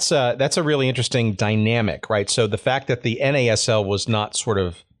 because that's a really interesting dynamic, right? So the fact that the NASL was not sort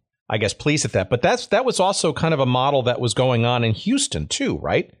of, I guess, pleased at that, but that was also kind of a model that was going on in Houston too,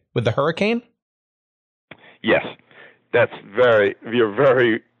 right? With the Hurricane? Yes,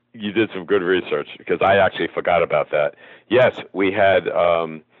 you did some good research, because I actually forgot about that. Yes, we had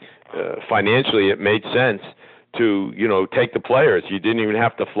financially it made sense to, take the players. You didn't even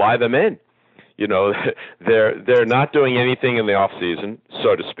have to fly them in. They're not doing anything in the off season,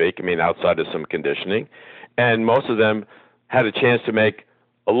 so to speak. I mean, outside of some conditioning, and most of them had a chance to make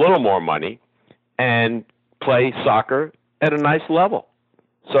a little more money and play soccer at a nice level.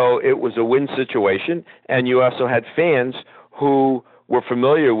 So it was a win situation, and you also had fans who were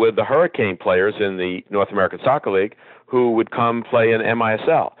familiar with the Hurricane players in the North American Soccer League who would come play in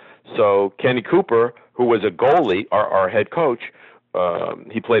MISL. So Kenny Cooper, who was a goalie, our head coach,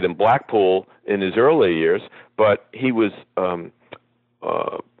 he played in Blackpool in his early years, but he played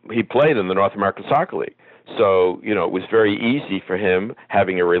in the North American Soccer League. So, it was very easy for him,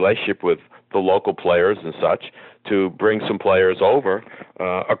 having a relationship with the local players and such, to bring some players over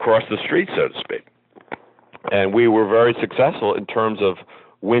across the street, so to speak. And we were very successful in terms of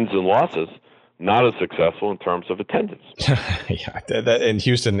wins and losses, not as successful in terms of attendance. Yeah, that in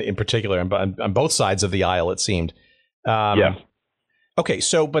Houston in particular, on both sides of the aisle, it seemed. Yeah. Okay, I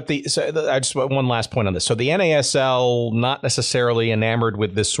just one last point on this. So the NASL not necessarily enamored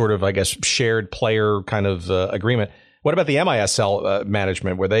with this sort of, I guess, shared player kind of agreement. What about the MISL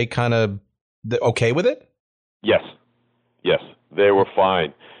management? Were they kind of okay with it? Yes, they were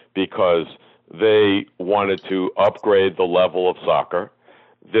fine because they wanted to upgrade the level of soccer.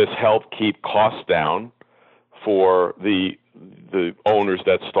 This helped keep costs down for the owners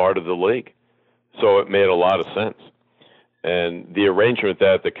that started the league. So it made a lot of sense. And the arrangement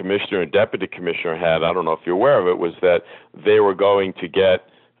that the commissioner and deputy commissioner had, I don't know if you're aware of it, was that they were going to get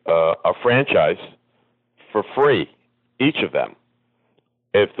a franchise for free, each of them.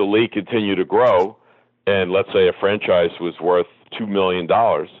 If the league continued to grow, and let's say a franchise was worth $2 million,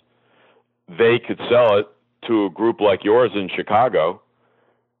 they could sell it to a group like yours in Chicago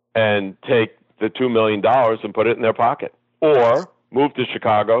and take the $2 million and put it in their pocket, or move to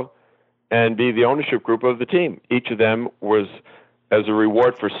Chicago and be the ownership group of the team. Each of them was, as a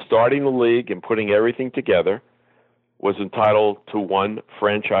reward for starting the league and putting everything together, was entitled to one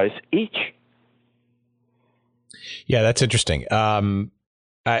franchise each. Yeah, that's interesting. But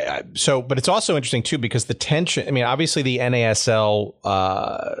it's also interesting too, because the tension, I mean, obviously the NASL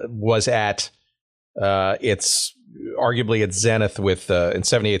was at arguably its zenith with in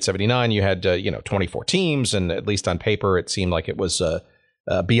 78, 79, you had 24 teams, and at least on paper it seemed like it was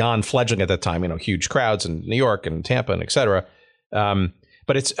beyond fledgling at that time, huge crowds in New York and Tampa and et cetera.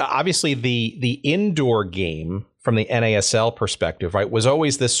 But it's obviously the indoor game from the NASL perspective, right, was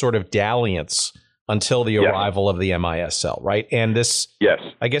always this sort of dalliance until the arrival of the MISL, right? And this,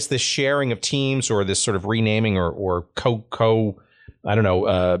 I guess, this sharing of teams, or this sort of renaming or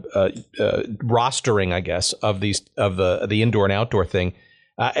rostering, I guess, of the indoor and outdoor thing.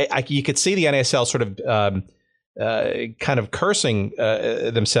 You could see the NASL sort of kind of cursing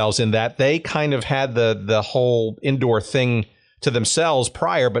themselves in that they kind of had the whole indoor thing to themselves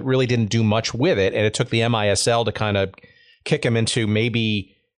prior, but really didn't do much with it. And it took the MISL to kind of kick them into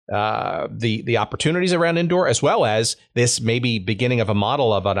maybe the opportunities around indoor, as well as this maybe beginning of a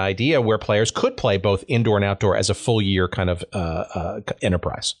model of an idea where players could play both indoor and outdoor as a full year kind of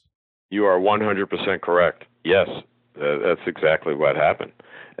enterprise. You are 100% correct. Yes, that's exactly what happened.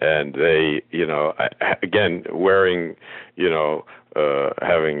 And they, again, wearing,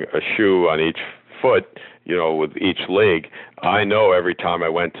 having a shoe on each foot, with each league. I know every time I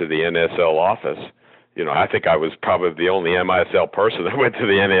went to the NSL office, I think I was probably the only MISL person that went to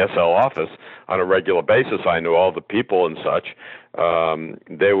the NASL office on a regular basis. I knew all the people and such.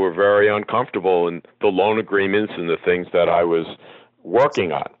 They were very uncomfortable in the loan agreements and the things that I was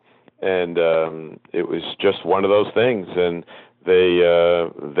working on. And it was just one of those things. And they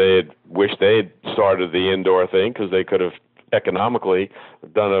had wished they had started the indoor thing, because they could have economically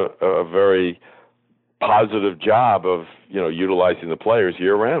done a very positive job of, utilizing the players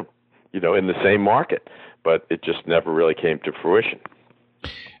year round, in the same market. But it just never really came to fruition.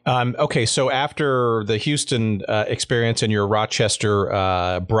 Okay, so after the Houston experience and your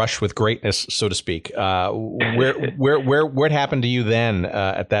Rochester brush with greatness, so to speak, what happened to you then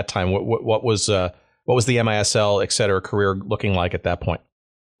at that time? What was the MISL, et cetera, career looking like at that point?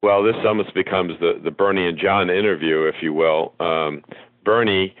 Well, this almost becomes the Bernie and John interview, if you will.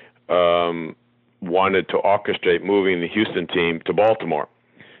 Bernie wanted to orchestrate moving the Houston team to Baltimore.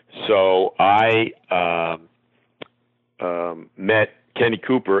 So I met Kenny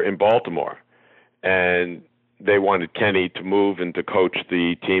Cooper in Baltimore, and they wanted Kenny to move and to coach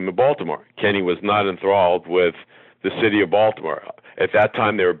the team in Baltimore. Kenny was not enthralled with the city of Baltimore. At that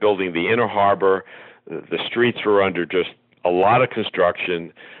time, they were building the Inner Harbor. The streets were under just a lot of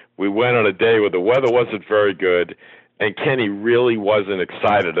construction. We went on a day where the weather wasn't very good, And Kenny really wasn't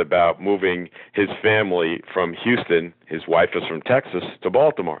excited about moving his family from Houston, his wife is from Texas, to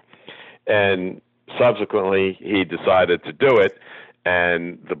Baltimore. And subsequently, he decided to do it,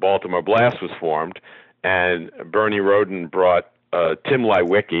 and the Baltimore Blast was formed. And Bernie Roden brought Tim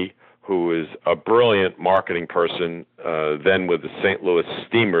Leiweke, who is a brilliant marketing person, then with the St. Louis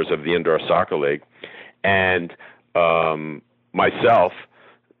Steamers of the Indoor Soccer League, and myself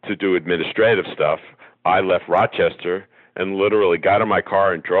to do administrative stuff. I left Rochester and literally got in my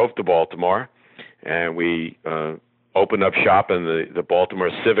car and drove to Baltimore, and we opened up shop in the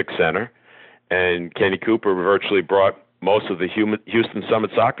Baltimore Civic Center, and Kenny Cooper virtually brought most of the Houston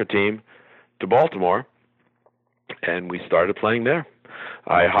Summit soccer team to Baltimore, and we started playing there.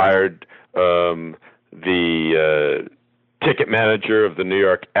 I hired the ticket manager of the New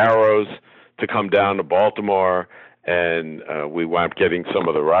York Arrows to come down to Baltimore, and we wound up getting some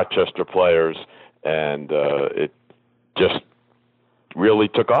of the Rochester players, and it just really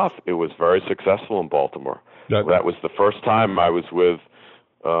took off. It was very successful in Baltimore. That was the first time I was with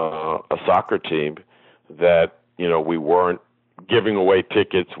a soccer team that, we weren't giving away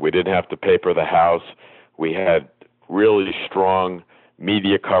tickets. We didn't have to paper the house. We had really strong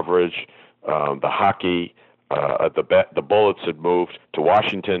media coverage. The hockey, the Bullets had moved to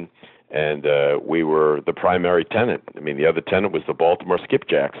Washington, and we were the primary tenant. I mean, the other tenant was the Baltimore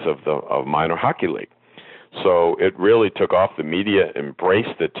Skipjacks of minor hockey league. So it really took off. The media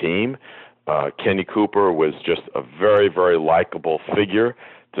embraced the team. Kenny Cooper was just a very, very likable figure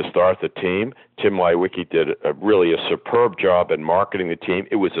to start the team. Tim Leiweke did really a superb job in marketing the team.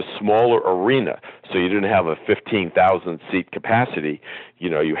 It was a smaller arena, so you didn't have a 15,000-seat capacity.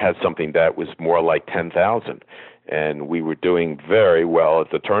 You had something that was more like 10,000. And we were doing very well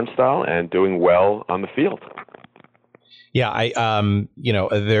at the Turnstile and doing well on the field. Yeah,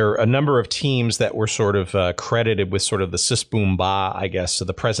 there are a number of teams that were sort of credited with sort of the sis boom ba, I guess, of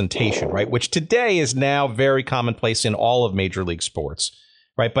the presentation, right? Which today is now very commonplace in all of Major League sports,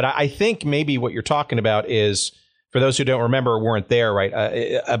 right? But I think maybe what you're talking about is, for those who don't remember or weren't there, right,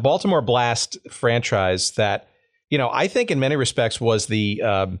 a Baltimore Blast franchise that, I think in many respects was the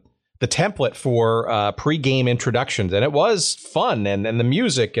template for pregame introductions, and it was fun, and the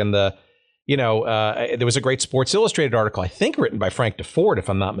music and the. There was a great Sports Illustrated article, I think, written by Frank DeFord, if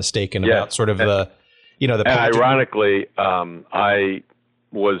I'm not mistaken, about sort of the. And ironically, I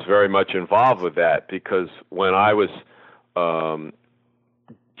was very much involved with that because when I was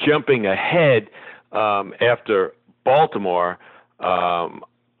jumping ahead after Baltimore,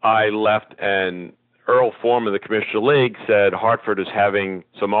 I left, and Earl Foreman, the commissioner of the league, said Hartford is having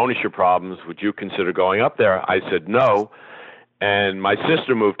some ownership problems. Would you consider going up there? I said no. And my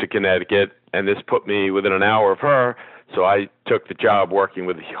sister moved to Connecticut, and this put me within an hour of her. So I took the job working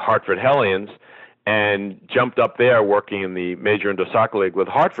with the Hartford Hellions and jumped up there working in the Major Indoor Soccer League with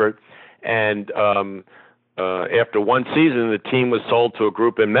Hartford. And after one season, the team was sold to a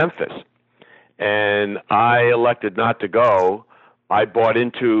group in Memphis. And I elected not to go. I bought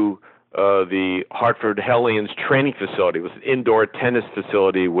into the Hartford Hellions training facility. It was an indoor tennis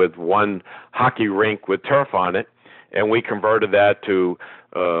facility with one hockey rink with turf on it. And we converted that to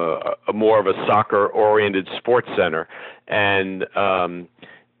a more of a soccer-oriented sports center. And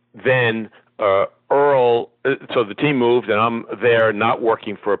then Earl, so the team moved, and I'm there not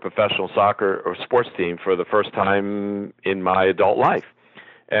working for a professional soccer or sports team for the first time in my adult life.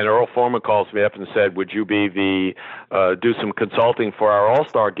 And Earl Foreman calls me up and said, would you be do some consulting for our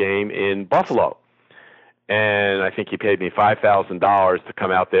All-Star game in Buffalo? And I think he paid me $5,000 to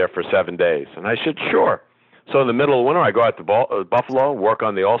come out there for 7 days. And I said, sure. So in the middle of winter, I go out to Buffalo, work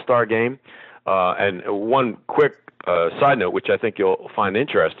on the All-Star game. And one quick side note, which I think you'll find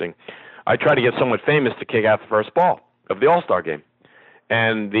interesting, I tried to get someone famous to kick out the first ball of the All-Star game.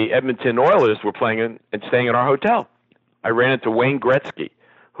 And the Edmonton Oilers were playing and staying at our hotel. I ran into Wayne Gretzky,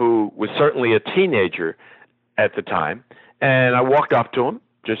 who was certainly a teenager at the time. And I walked up to him,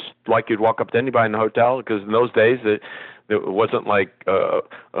 just like you'd walk up to anybody in the hotel, because in those days there wasn't like a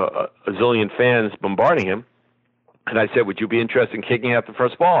zillion fans bombarding him. And I said, would you be interested in kicking out the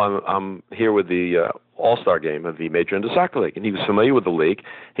first ball? I'm here with the All-Star game of the Major Indoor Soccer League. And he was familiar with the league.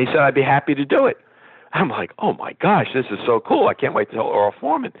 He said, I'd be happy to do it. I'm like, oh, my gosh, this is so cool. I can't wait to tell Earl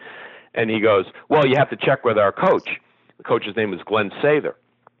Foreman. And he goes, well, you have to check with our coach. The coach's name was Glenn Sather.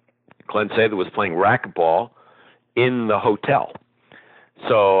 Glenn Sather was playing racquetball in the hotel.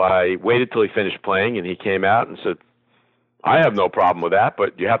 So I waited till he finished playing, and he came out and said, I have no problem with that,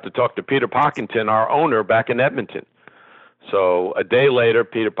 but you have to talk to Peter Pocklington, our owner, back in Edmonton. So a day later,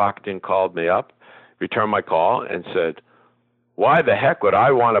 Peter Pocklington called me up, returned my call, and said, why the heck would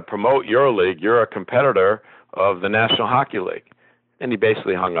I want to promote your league? You're a competitor of the National Hockey League. And he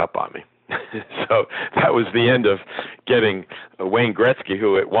basically hung up on me. So that was the end of getting Wayne Gretzky,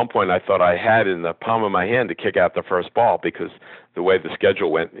 who at one point I thought I had in the palm of my hand to kick out the first ball, because the way the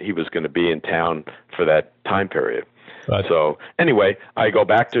schedule went, he was going to be in town for that time period. Right. So anyway, I go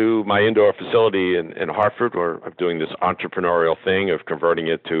back to my indoor facility in Hartford, where I'm doing this entrepreneurial thing of converting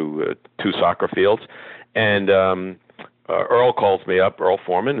it to 2 soccer fields. And Earl calls me up, Earl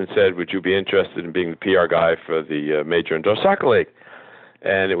Foreman, and said, would you be interested in being the PR guy for the Major Indoor Soccer League?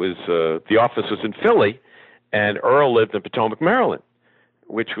 And it was the office was in Philly, and Earl lived in Potomac, Maryland,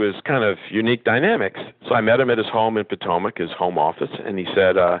 which was kind of unique dynamics. So I met him at his home in Potomac, his home office, and he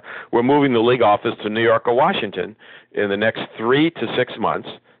said, we're moving the league office to New York or Washington in the next 3 to 6 months,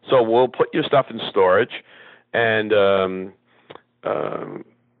 so we'll put your stuff in storage. And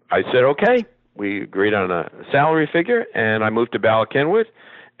I said, okay. We agreed on a salary figure, and I moved to Bala Cynwyd,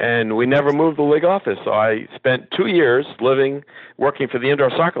 and we never moved the league office. So I spent 2 years working for the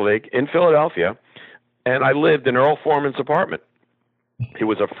Indoor Soccer League in Philadelphia, and I lived in Earl Foreman's apartment. It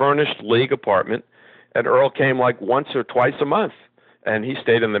was a furnished league apartment, and Earl came like once or twice a month, and he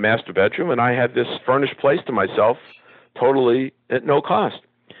stayed in the master bedroom, and I had this furnished place to myself, totally at no cost.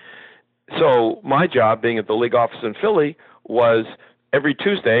 So my job, being at the league office in Philly, was every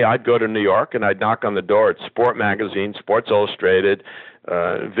Tuesday I'd go to New York and I'd knock on the door at Sport Magazine, Sports Illustrated,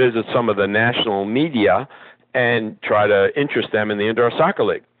 visit some of the national media, and try to interest them in the Indoor Soccer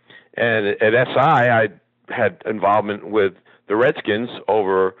League. And at SI, I had involvement with the Redskins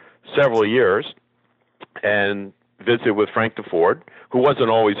over several years, and visited with Frank DeFord, who wasn't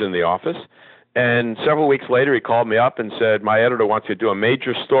always in the office. And several weeks later, he called me up and said, my editor wants you to do a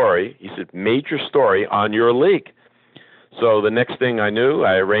major story. He said, major story on your league. So the next thing I knew,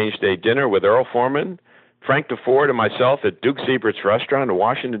 I arranged a dinner with Earl Foreman, Frank DeFord, and myself at Duke Siebert's restaurant in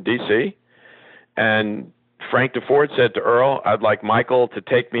Washington, D.C. And Frank DeFord said to Earl, I'd like Michael to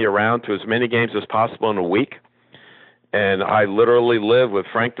take me around to as many games as possible in a week. And I literally lived with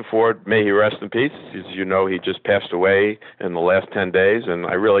Frank DeFord, may he rest in peace. As you know, he just passed away in the last 10 days, and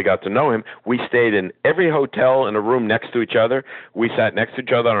I really got to know him. We stayed in every hotel in a room next to each other. We sat next to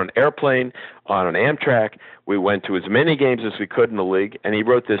each other on an airplane, on an Amtrak. We went to as many games as we could in the league, and he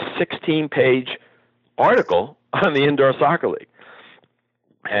wrote this 16-page article on the Indoor Soccer League.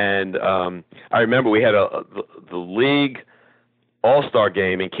 And I remember we had the league all-star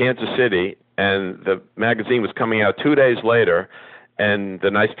game in Kansas City, and the magazine was coming out 2 days later, and the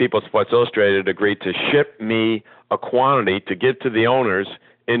nice people at Sports Illustrated agreed to ship me a quantity to give to the owners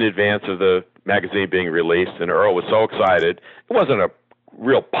in advance of the magazine being released, and Earl was so excited. It wasn't a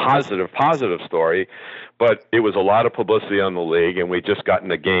real positive story, but it was a lot of publicity on the league, and we just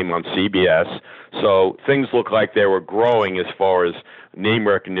gotten a game on CBS, so things looked like they were growing as far as name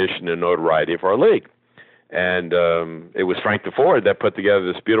recognition and notoriety of our league. And it was Frank DeFord that put together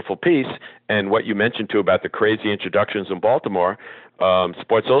this beautiful piece. And what you mentioned, too, about the crazy introductions in Baltimore,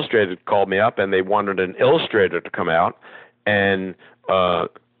 Sports Illustrated called me up, and they wanted an illustrator to come out and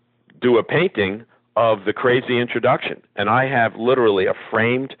do a painting of the crazy introduction. And I have literally a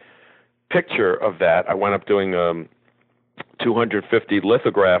framed picture of that. I wound up doing 250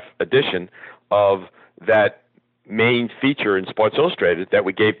 lithograph edition of that main feature in Sports Illustrated that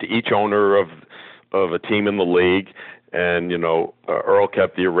we gave to each owner of a team in the league, and Earl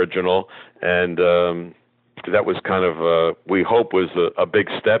kept the original, and that was kind of we hope was a big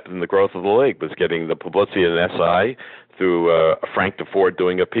step in the growth of the league, was getting the publicity in SI through Frank DeFord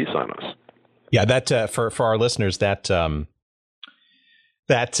doing a piece on us. Yeah, that for our listeners, that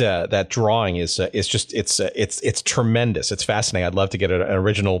drawing is just it's tremendous. It's fascinating. I'd love to get an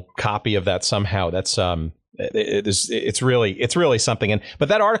original copy of that somehow. That's it's really something. But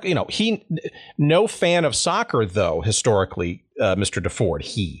that article, he no fan of soccer though historically, Mr. DeFord.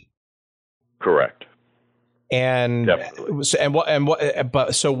 Correct. And definitely.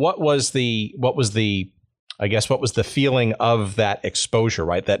 What was the feeling of that exposure?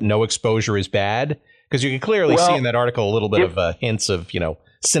 Right, that no exposure is bad, because you can clearly see in that article a little bit of hints of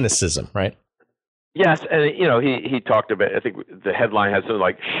cynicism, right? Yes, and he talked about, I think the headline has something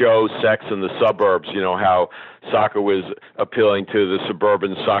like "Show Sex in the Suburbs," how soccer was appealing to the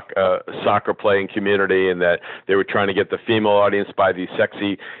suburban soccer playing community, and that they were trying to get the female audience by these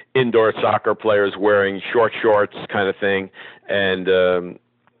sexy indoor soccer players wearing short shorts kind of thing. And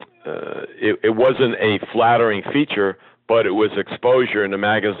it wasn't a flattering feature, but it was exposure in a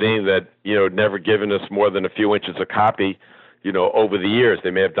magazine that had never given us more than a few inches of copy. Over the years.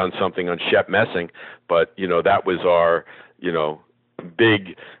 They may have done something on Shep Messing, but, that was our,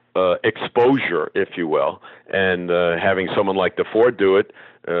 big exposure, if you will, and having someone like DeFord do it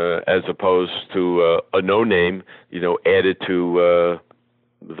as opposed to a no-name, added to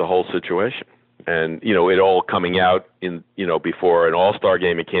the whole situation. And, it all coming out in, before an all-star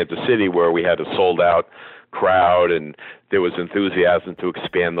game in Kansas City where we had a sold-out crowd and there was enthusiasm to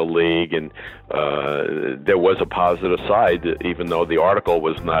expand the league, and there was a positive side, even though the article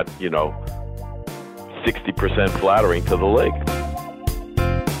was not, 60% flattering to the league.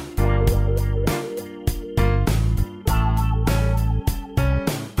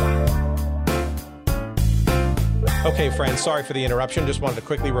 Okay, friends, sorry for the interruption. Just wanted to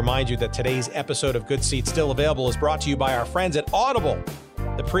quickly remind you that today's episode of Good Seats Still Available is brought to you by our friends at Audible,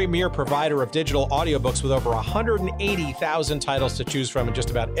 the premier provider of digital audiobooks with over 180,000 titles to choose from in just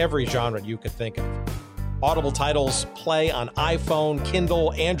about every genre you could think of. Audible titles play on iPhone,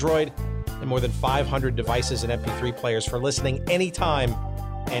 Kindle, Android, and more than 500 devices and MP3 players for listening anytime,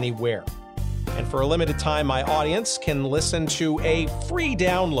 anywhere. And for a limited time, my audience can listen to a free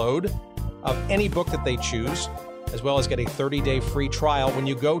download of any book that they choose, as well as get a 30-day free trial when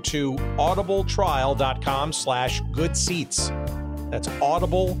you go to audibletrial.com/goodseats. That's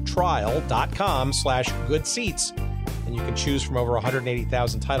audibletrial.com/goodseats. And you can choose from over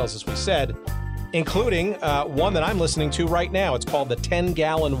 180,000 titles, as we said, including one that I'm listening to right now. It's called The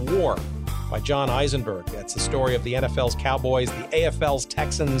 10-Gallon War by John Eisenberg. That's the story of the NFL's Cowboys, the AFL's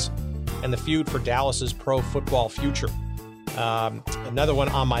Texans, and the feud for Dallas's pro football future. Another one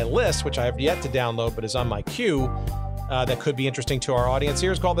on my list, which I have yet to download but is on my queue, that could be interesting to our audience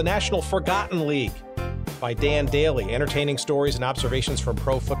here, is called The National Forgotten League by Dan Daly, entertaining stories and observations from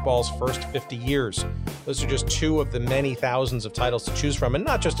pro football's first 50 years. Those are just two of the many thousands of titles to choose from, and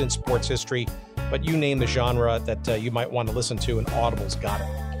not just in sports history, but you name the genre that you might want to listen to, and Audible's got it.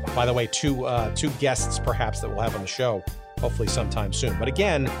 By the way, two guests perhaps that we'll have on the show, hopefully sometime soon. But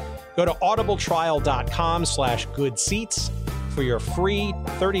again, go to audibletrial.com/goodseats for your free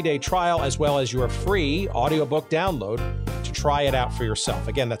 30-day trial, as well as your free audiobook download to try it out for yourself.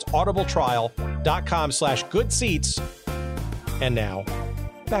 Again, that's audibletrial.com/goodseats. And now,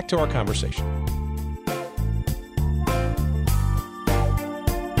 back to our conversation.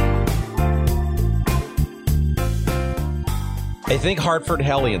 I think Hartford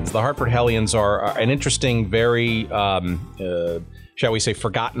Hellions. The Hartford Hellions are an interesting, very, shall we say,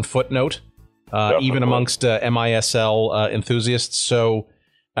 forgotten footnote, even amongst MISL enthusiasts. So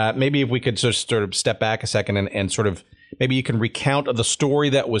maybe if we could sort of step back a second and sort of maybe you can recount the story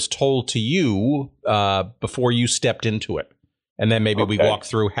that was told to you before you stepped into it, and then maybe we walk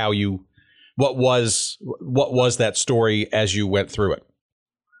through how what was that story as you went through it.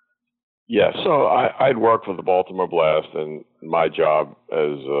 Yeah, so I'd worked with the Baltimore Blast, and my job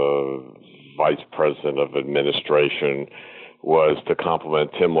as vice president of administration was to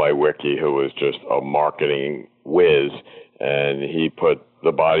compliment Tim Lewicki, who was just a marketing whiz, and he put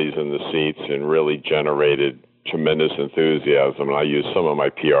the bodies in the seats and really generated tremendous enthusiasm. And I used some of my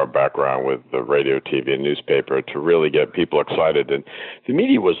PR background with the radio, TV, and newspaper to really get people excited. And the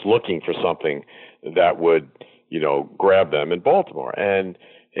media was looking for something that would, grab them in Baltimore. And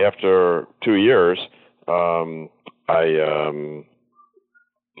after 2 years, I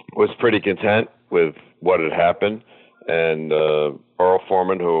was pretty content with what had happened. And Earl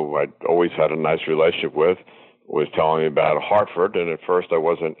Foreman, who I'd always had a nice relationship with, was telling me about Hartford. And at first I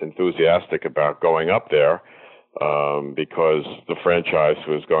wasn't enthusiastic about going up there because the franchise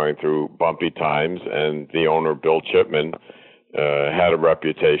was going through bumpy times, and the owner, Bill Chipman, had a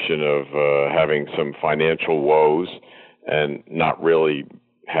reputation of having some financial woes and not really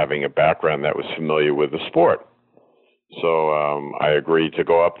having a background that was familiar with the sport. So I agreed to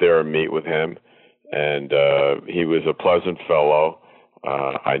go up there and meet with him, and he was a pleasant fellow.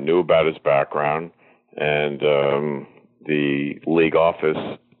 I knew about his background, and the league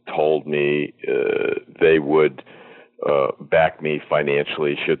office told me they would back me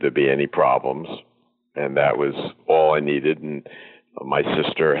financially should there be any problems, and that was all I needed. And my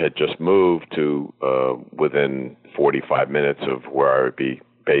sister had just moved to within 45 minutes of where I would be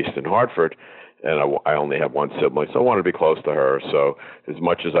based in Hartford, and I only have one sibling, so I wanted to be close to her. So as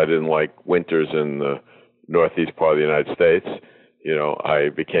much as I didn't like winters in the northeast part of the United States, I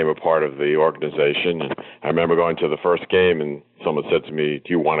became a part of the organization. And I remember going to the first game, and someone said to me,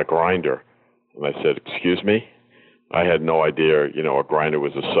 "Do you want a grinder?" And I said, "Excuse me?" I had no idea, a grinder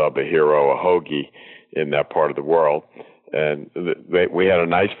was a sub, a hero, a hoagie in that part of the world. And we had a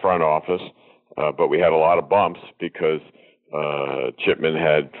nice front office, but we had a lot of bumps because Chipman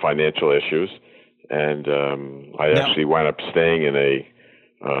had financial issues, and I actually wound up staying in a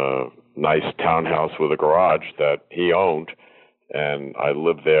nice townhouse with a garage that he owned, and I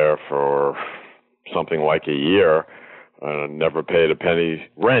lived there for something like a year. Never paid a penny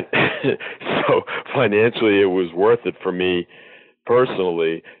rent. So financially, it was worth it for me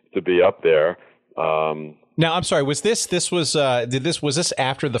personally to be up there. Now, I'm sorry. Was this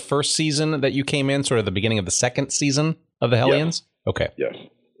after the first season that you came in, sort of the beginning of the second season of the Hellions? Yes. Okay. Yes.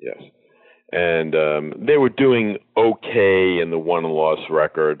 And they were doing okay in the won-loss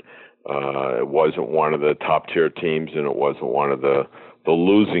record. It wasn't one of the top-tier teams, and it wasn't one of the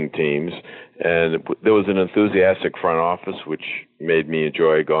losing teams. And there was an enthusiastic front office, which made me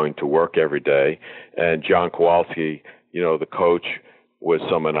enjoy going to work every day. And John Kowalski, the coach, was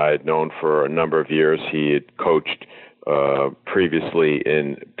someone I had known for a number of years. He had coached previously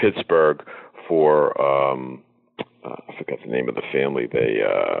in Pittsburgh for I forgot the name of the family.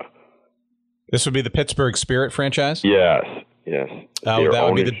 This would be the Pittsburgh Spirit franchise? Yes. That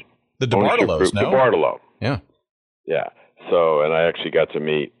would be the DeBartolos, no? DeBartolo. Yeah. So, and I actually got to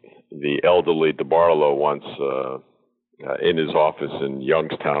meet the elderly DeBartolo once in his office in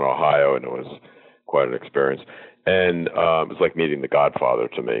Youngstown, Ohio, and it was quite an experience. And it was like meeting the Godfather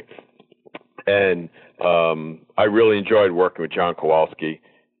to me. And I really enjoyed working with John Kowalski,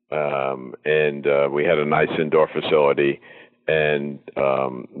 and we had a nice indoor facility. And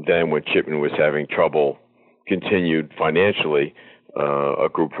then when Chipman was having trouble continued financially, a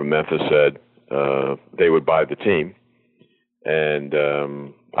group from Memphis said they would buy the team. And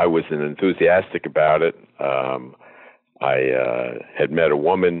I wasn't enthusiastic about it. I had met a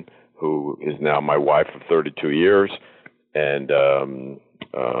woman who is now my wife of 32 years, and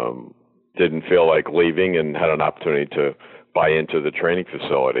didn't feel like leaving, and had an opportunity to buy into the training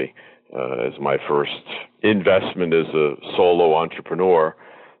facility as my first investment as a solo entrepreneur.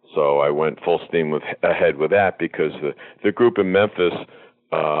 So I went full steam ahead with that, because the group in Memphis,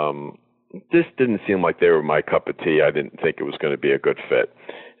 this didn't seem like they were my cup of tea. I didn't think it was going to be a good fit.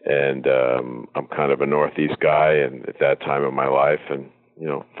 And I'm kind of a Northeast guy, and at that time in my life, and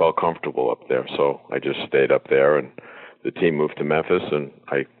felt comfortable up there. So I just stayed up there, and the team moved to Memphis, and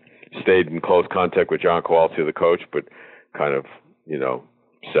I stayed in close contact with John Kowalski, the coach, but kind of,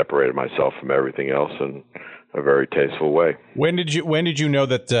 separated myself from everything else in a very tasteful way. When did you know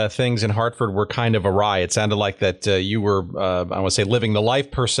that things in Hartford were kind of awry? It sounded like that you were, I want to say living the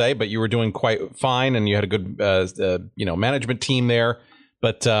life per se, but you were doing quite fine, and you had a good, management team there.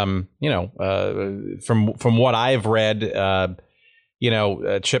 But, from what I've read,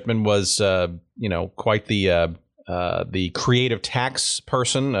 Chipman was, quite the creative tax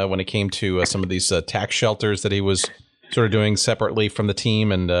person when it came to some of these tax shelters that he was sort of doing separately from the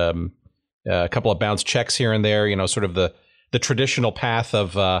team, and a couple of bounce checks here and there. Sort of the traditional path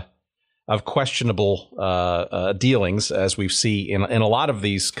of questionable dealings, as we see in a lot of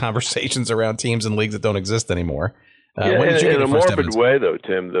these conversations around teams and leagues that don't exist anymore. When did you get in a morbid way, though,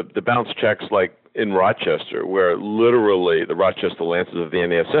 Tim, the bounce checks, like in Rochester, where literally the Rochester Lancers of the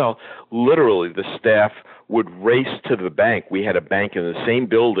NASL, literally the staff would race to the bank. We had a bank in the same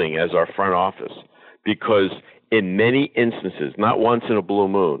building as our front office, because in many instances, not once in a blue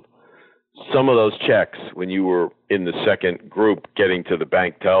moon, some of those checks, when you were in the second group getting to the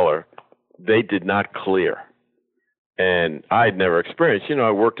bank teller, they did not clear. And I'd never experienced, I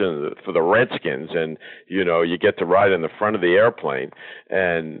worked for the Redskins, and, you get to ride in the front of the airplane,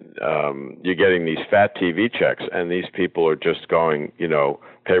 and you're getting these fat TV checks, and these people are just going,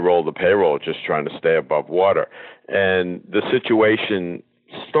 payroll to payroll, just trying to stay above water. And the situation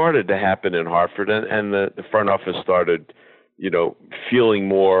started to happen in Hartford, and the front office started, feeling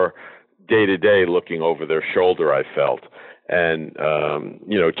more day-to-day, looking over their shoulder, I felt. And,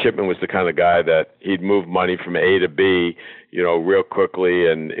 Chipman was the kind of guy that he'd move money from A to B, real quickly.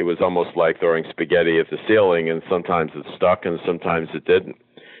 And it was almost like throwing spaghetti at the ceiling, and sometimes it stuck and sometimes it didn't.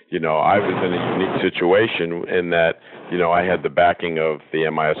 I was in a unique situation in that, I had the backing of the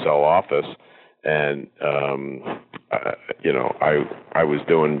MISL office, and, I was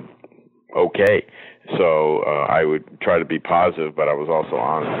doing okay. So I would try to be positive, but I was also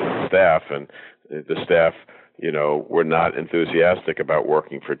honest with the staff, and the staff, were not enthusiastic about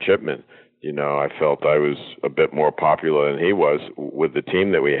working for Chipman. I felt I was a bit more popular than he was with the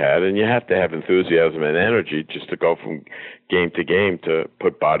team that we had, and you have to have enthusiasm and energy just to go from game to game to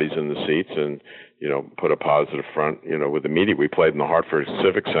put bodies in the seats and, put a positive front, with the media. We played in the Hartford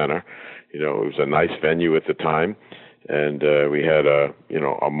Civic Center. It was a nice venue at the time, and we had a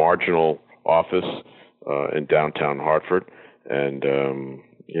marginal office in downtown Hartford, and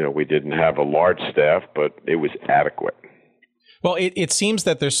we didn't have a large staff, but it was adequate. Well, it seems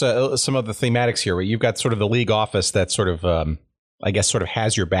that there's some of the thematics here where you've got sort of the league office that sort of, sort of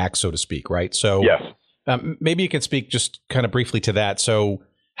has your back, so to speak, right? So yes. Maybe you can speak just kind of briefly to that. So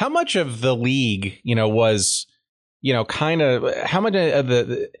how much of the league, was, kind of how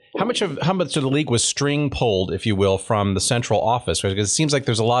much of the league was string pulled, if you will, from the central office? Right? Because it seems like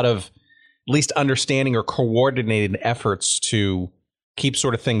there's a lot of at least understanding or coordinated efforts to keep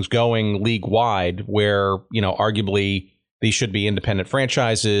sort of things going league wide, where, arguably these should be independent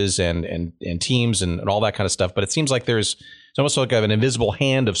franchises and teams and all that kind of stuff. But it seems like it's almost like an invisible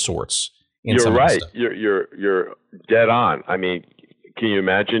hand of sorts. You're right. You're dead on. I mean, can you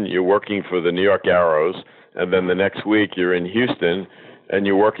imagine you're working for the New York Arrows, and then the next week you're in Houston and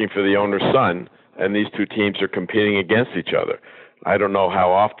you're working for the owner's son, and these two teams are competing against each other? I don't know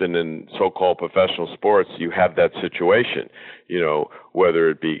how often in so-called professional sports you have that situation, whether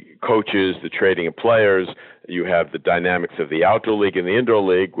it be coaches, the trading of players. You have the dynamics of the outdoor league and the indoor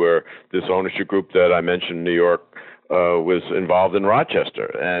league, where this ownership group that I mentioned in New York was involved in Rochester,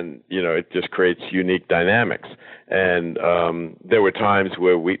 and it just creates unique dynamics. And there were times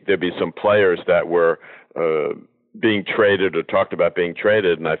where there'd be some players that were being traded or talked about being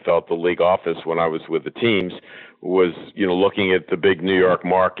traded, and I felt the league office, when I was with the teams, was looking at the big New York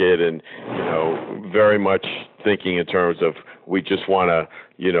market and very much thinking in terms of, we just want to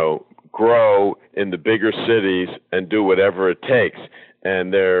grow in the bigger cities and do whatever it takes.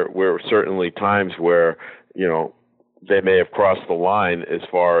 And there were certainly times where they may have crossed the line as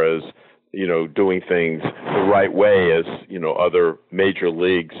far as doing things the right way, as other major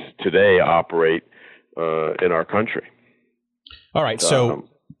leagues today operate in our country. All right, so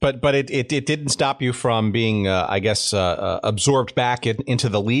but it didn't stop you from being absorbed back into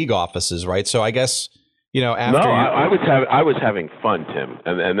the league offices, right? So I guess after I was having fun, Tim,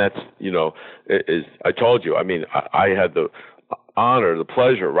 and that's is I told you. I mean, I had the honor, the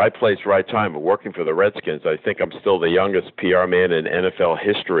pleasure, right place, right time of working for the Redskins. I think I'm still the youngest PR man in NFL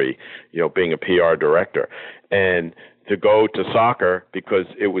history, being a PR director, and to go to soccer because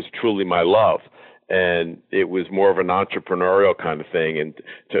it was truly my love. And it was more of an entrepreneurial kind of thing, and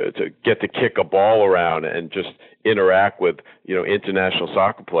to get to kick a ball around and just interact with international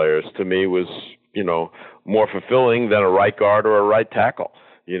soccer players, to me was more fulfilling than a right guard or a right tackle.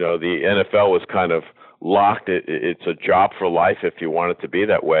 The NFL was kind of locked. It's a job for life if you want it to be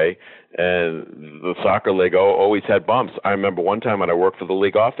that way. And the soccer league always had bumps. I remember one time when I worked for the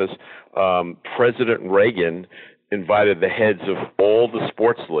league office, President Reagan invited the heads of all the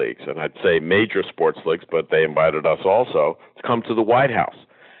sports leagues, and I'd say major sports leagues, but they invited us also, to come to the White House.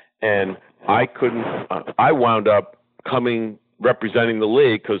 And I wound up representing the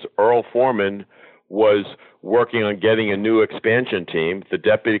league because Earl Foreman was working on getting a new expansion team. The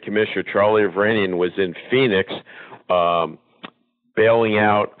deputy commissioner, Charlie Avranian, was in Phoenix bailing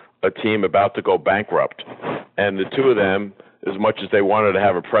out a team about to go bankrupt. And the two of them, as much as they wanted to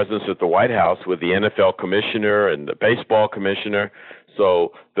have a presence at the White House with the NFL commissioner and the baseball commissioner,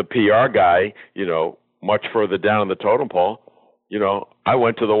 so the PR guy, much further down the totem pole, I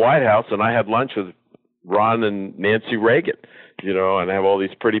went to the White House and I had lunch with Ron and Nancy Reagan, and I have all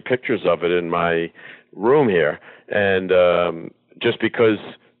these pretty pictures of it in my room here. And just because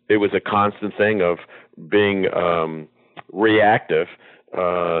it was a constant thing of being reactive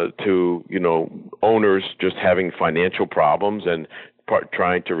to owners just having financial problems and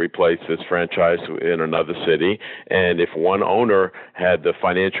trying to replace this franchise in another city. And if one owner had the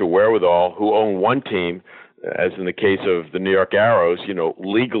financial wherewithal, who owned one team, as in the case of the New York Arrows,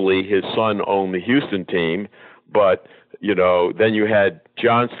 legally his son owned the Houston team, but then you had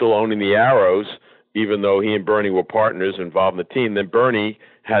John still owning the Arrows, even though he and Bernie were partners involved in the team. Then Bernie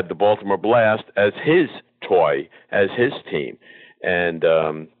had the Baltimore Blast as his toy, as his team. And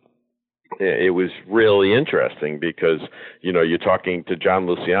it was really interesting because, you're talking to John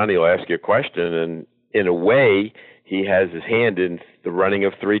Luciani, he'll ask you a question, and in a way, he has his hand in the running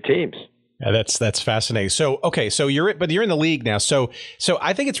of three teams. Yeah, that's fascinating. So, okay, so you're in the league now. So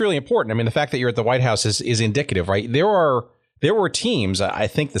I think it's really important. I mean, the fact that you're at the White House is indicative, right? There were teams, I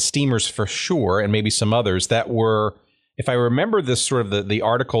think the Steamers for sure, and maybe some others that were, if I remember this sort of the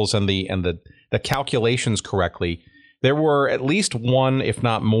articles and the calculations correctly, there were at least one, if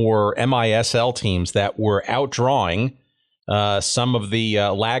not more, MISL teams that were outdrawing some of the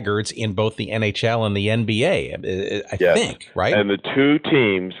laggards in both the NHL and the NBA, I think, right? And the two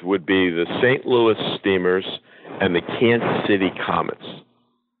teams would be the St. Louis Steamers and the Kansas City Comets.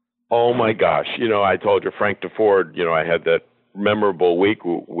 Oh, my gosh. I told you, Frank DeFord, I had that memorable week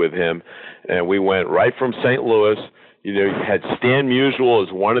with him, and we went right from St. Louis. You had Stan Musial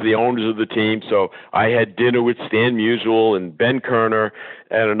as one of the owners of the team, so I had dinner with Stan Musial and Ben Kerner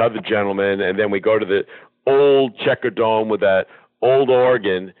and another gentleman, and then we go to the old Checker Dome with that Old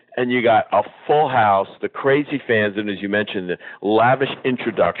Oregon, and you got a full house, the crazy fans, and as you mentioned, the lavish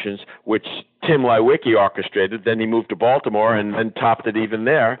introductions, which Tim Leiweke orchestrated. Then he moved to Baltimore and then topped it even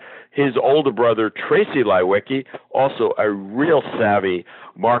there. His older brother, Tracy Leiweke, also a real savvy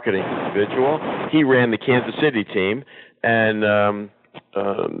marketing individual. He ran the Kansas City team, and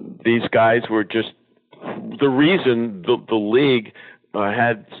these guys were just the reason the league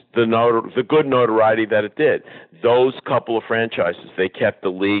had the good notoriety that it did. Those couple of franchises, they kept the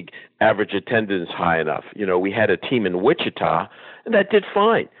league average attendance high enough. We had a team in Wichita, and that did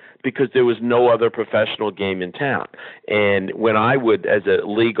fine because there was no other professional game in town. And when I would, as a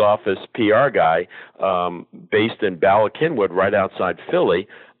league office PR guy, based in Bala Cynwyd, right outside Philly,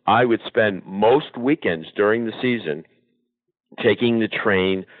 I would spend most weekends during the season taking the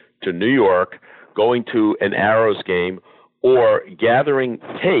train to New York, going to an Arrows game, or gathering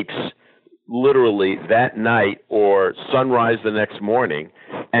tapes literally that night or sunrise the next morning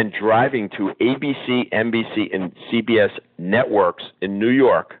and driving to ABC, NBC, and CBS networks in New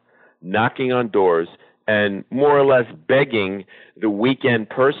York, knocking on doors and more or less begging the weekend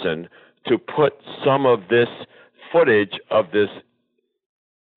person to put some of this footage of this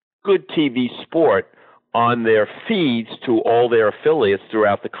good TV sport on their feeds to all their affiliates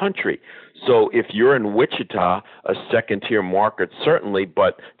throughout the country. So if you're in Wichita, a second-tier market certainly,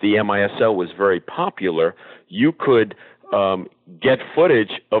 but the MISL was very popular, you could get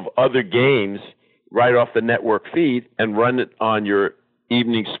footage of other games right off the network feed and run it on your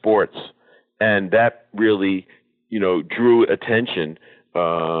evening sports. And that really, drew attention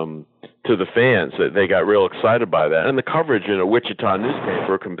to the fans. They got real excited by that. And the coverage in a Wichita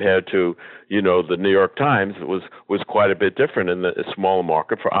newspaper compared to, the New York Times was quite a bit different in the smaller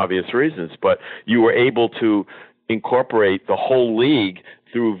market for obvious reasons. But you were able to incorporate the whole league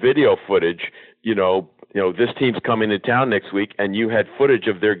through video footage. This team's coming to town next week, and you had footage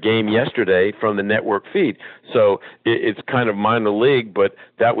of their game yesterday from the network feed. So it's kind of minor league, but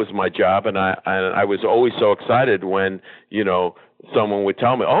that was my job, and I was always so excited when, someone would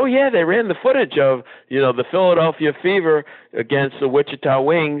tell me, oh, yeah, they ran the footage of, the Philadelphia Fever against the Wichita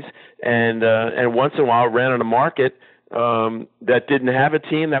Wings, and once in a while ran on a market that didn't have a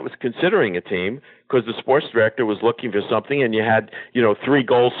team that was considering a team because the sports director was looking for something, and you had, 3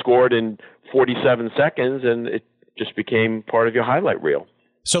 goals scored in 47 seconds, and it just became part of your highlight reel.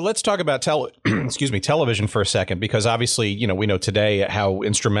 So let's talk about television for a second, because obviously, we know today how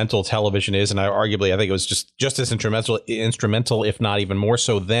instrumental television is, and I think it was just as instrumental, if not even more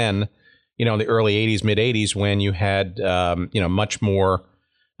so then, in the early 80s, mid 80s, when you had, much more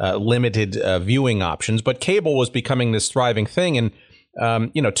limited viewing options. But cable was becoming this thriving thing, and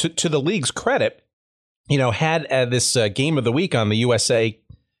to the league's credit, had this game of the week on the USA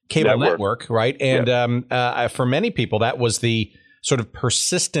cable network, right? And for many people, that was the sort of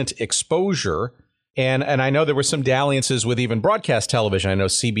persistent exposure. And I know there were some dalliances with even broadcast television. I know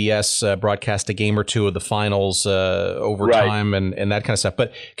CBS broadcast a game or two of the finals over time and that kind of stuff.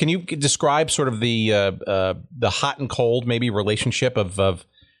 But can you describe sort of the hot and cold maybe relationship of the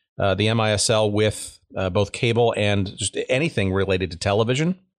MISL with both cable and just anything related to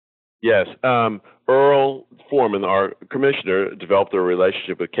television? Yes. Earl Foreman, our commissioner, developed a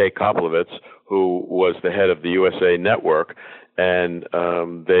relationship with Kay Koplovitz, who was the head of the USA Network, and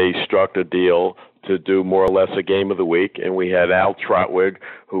they struck a deal to do more or less a game of the week. And we had Al Trotwig,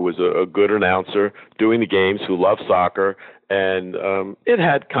 who was a good announcer, doing the games, who loved soccer, and it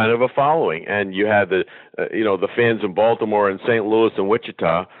had kind of a following. And you had the fans in Baltimore and St. Louis and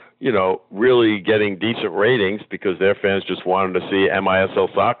Wichita, really getting decent ratings because their fans just wanted to see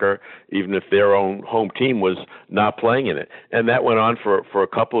MISL soccer, even if their own home team was not playing in it. And that went on for a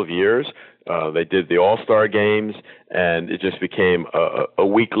couple of years. They did the All-Star games, and it just became a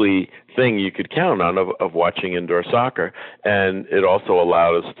weekly thing you could count on of watching indoor soccer. And it also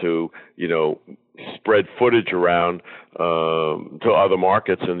allowed us to, spread footage around to other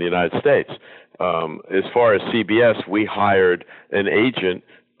markets in the United States. As far as CBS, we hired an agent,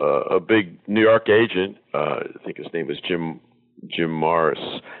 a big New York agent. I think his name was Jim Morris,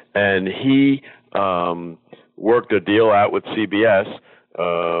 and he worked a deal out with CBS.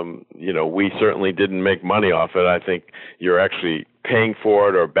 We certainly didn't make money off it. I think you're actually paying for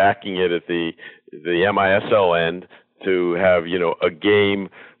it or backing it at the MISL end to have, a game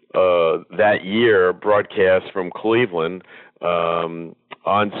that year broadcast from Cleveland on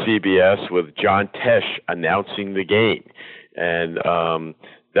CBS with John Tesh announcing the game. And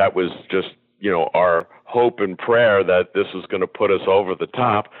that was just, our hope and prayer that this was going to put us over the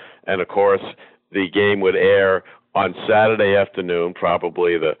top. And, of course, the game would air on Saturday afternoon,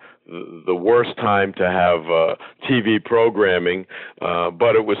 probably the worst time to have TV programming,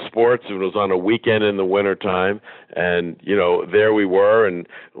 but it was sports. It was on a weekend in the wintertime, and there we were, and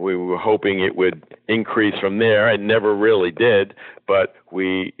we were hoping it would increase from there. It never really did, but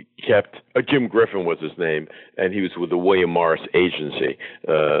we kept Jim Griffin was his name, and he was with the William Morris Agency,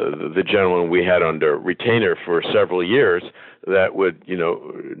 the gentleman we had under retainer for several years that would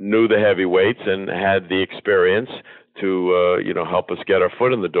knew the heavyweights and had the experience to help us get our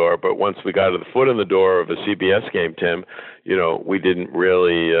foot in the door. But once we got the foot in the door of a CBS game, Tim, we didn't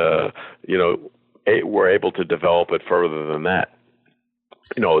really were able to develop it further than that.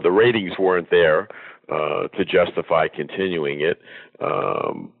 The ratings weren't there to justify continuing it,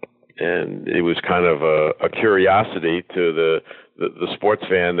 and it was kind of a curiosity to the sports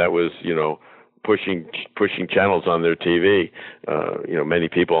fan that was pushing channels on their TV. Many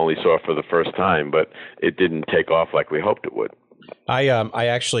people only saw it for the first time, but it didn't take off like we hoped it would. I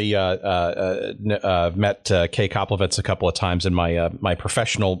actually met Kay Koplovitz a couple of times in my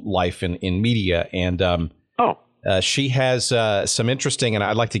professional life in media, and she has some interesting, and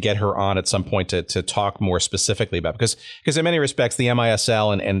I'd like to get her on at some point to talk more specifically about, because in many respects the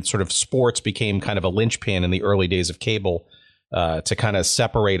MISL and sort of sports became kind of a linchpin in the early days of cable to kind of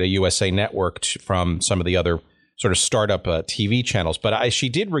separate a USA Network from some of the other sort of startup TV channels. But she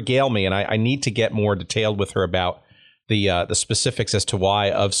did regale me, and I need to get more detailed with her about the specifics as to why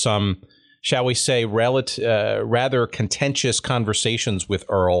of some, shall we say, rather contentious conversations with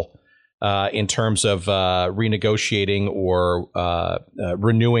Earl in terms of renegotiating or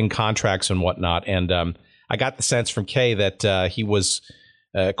renewing contracts and whatnot. And I got the sense from Kay that he was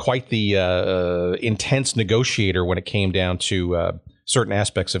quite the intense negotiator when it came down to certain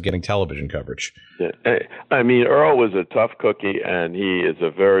aspects of getting television coverage. Yeah. I mean, Earl was a tough cookie, and he is a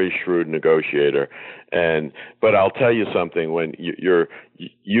very shrewd negotiator. But I'll tell you something: when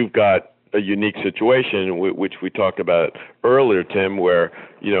you've got a unique situation, which we talked about earlier, Tim, where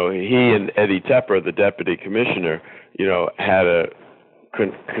he and Eddie Tepper, the deputy commissioner, had a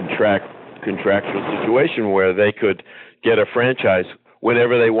contractual situation where they could get a franchise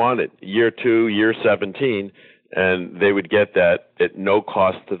whenever they wanted, year 2, year 17, and they would get that at no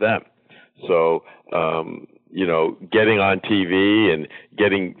cost to them. So, getting on TV and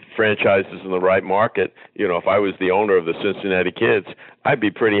getting franchises in the right market, if I was the owner of the Cincinnati Kids, I'd be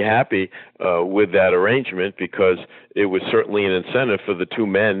pretty happy with that arrangement, because it was certainly an incentive for the two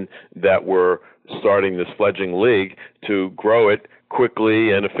men that were starting this fledgling league to grow it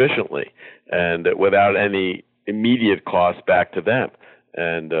quickly and efficiently and without any immediate cost back to them.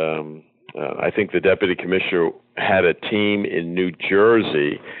 And I think the deputy commissioner had a team in New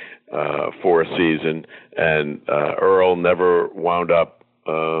Jersey for a season, and Earl never wound up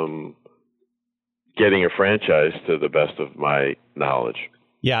getting a franchise, to the best of my knowledge.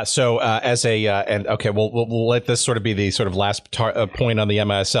 Yeah. So we'll let this sort of be the sort of last point on the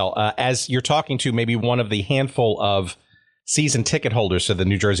MISL. As you're talking to maybe one of the handful of season ticket holders to the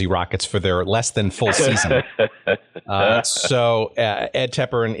New Jersey Rockets for their less than full season. So Ed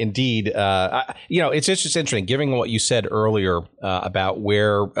Tepper, and indeed, it's just interesting, given what you said earlier about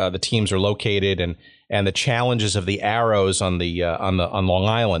where the teams are located and the challenges of the Arrows on Long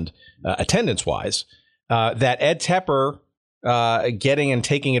Island, attendance wise, that Ed Tepper getting and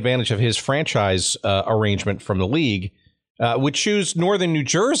taking advantage of his franchise arrangement from the league would choose Northern New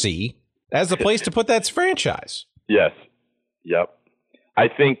Jersey as the place to put that franchise. Yes. Yep. I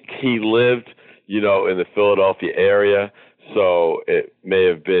think he lived, in the Philadelphia area, so it may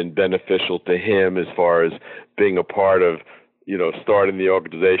have been beneficial to him as far as being a part of, starting the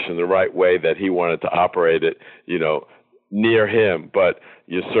organization the right way that he wanted to operate it, near him. But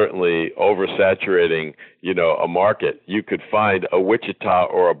you're certainly oversaturating, a market. You could find a Wichita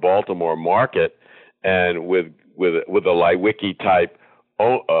or a Baltimore market, and with a Leiweke type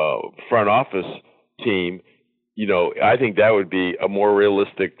front office team, I think that would be a more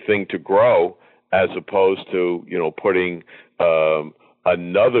realistic thing to grow, as opposed to, putting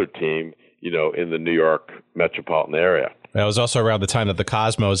another team, in the New York metropolitan area. That was also around the time that the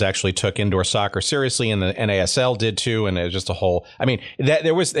Cosmos actually took indoor soccer seriously, and the NASL did too. And it was just a whole,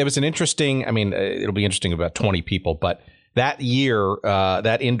 there was an interesting, it'll be interesting about 20 people, but that year,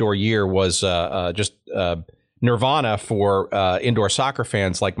 that indoor year was just nirvana for indoor soccer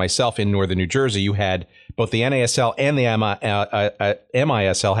fans like myself in Northern New Jersey. You had both the NASL and the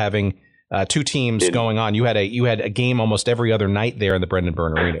MISL having two teams going on. You had a game almost every other night there in the Brendan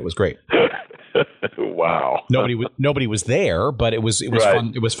Byrne Arena. It was great. Wow. Nobody was there, but it was Right.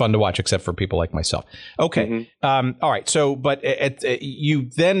 fun. It was fun to watch, except for people like myself. Okay. All right. So, but you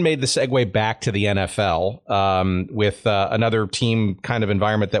then made the segue back to the NFL with another team kind of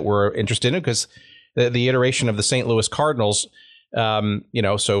environment that we're interested in, because the iteration of the St. Louis Cardinals.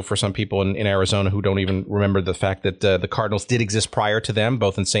 So for some people in Arizona who don't even remember the fact that the Cardinals did exist prior to them,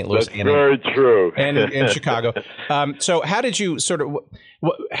 both in St. Louis and in Chicago. So how did you sort of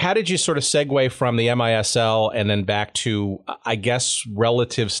segue from the MISL and then back to, I guess,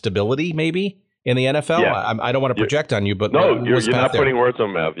 relative stability maybe in the NFL? Yeah. I don't want to project on you, but no, you're not putting words in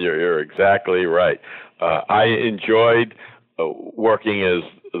my mouth. You're exactly right. I enjoyed working as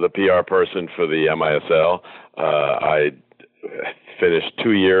the PR person for the MISL. I finished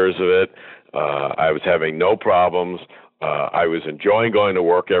 2 years of it. I was having no problems. I was enjoying going to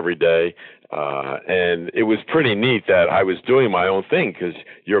work every day. And it was pretty neat that I was doing my own thing, because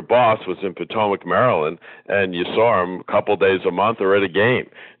your boss was in Potomac, Maryland, and you saw him a couple days a month or at a game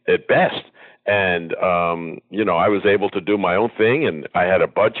at best. And, I was able to do my own thing, and I had a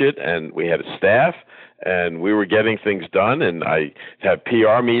budget, and we had a staff, and we were getting things done, and I had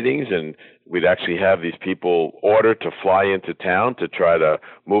PR meetings, and we'd actually have these people ordered to fly into town to try to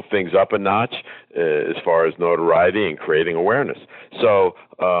move things up a notch as far as notoriety and creating awareness. So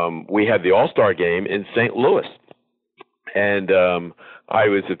we had the All-Star game in St. Louis, and I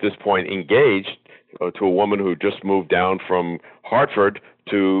was at this point engaged to a woman who just moved down from Hartford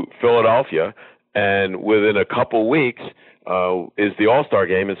to Philadelphia, and within a couple weeks is the All-Star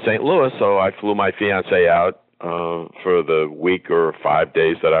game in St. Louis, so I flew my fiancée out for the week or 5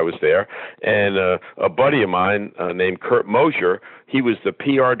 days that I was there. And a buddy of mine named Kurt Mosier, he was the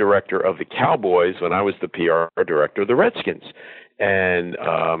PR director of the Cowboys when I was the PR director of the Redskins. And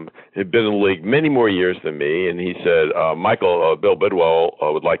had been in the league many more years than me. And he said, Michael, Bill Bidwell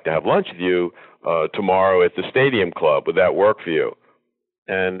would like to have lunch with you tomorrow at the Stadium Club. Would that work for you?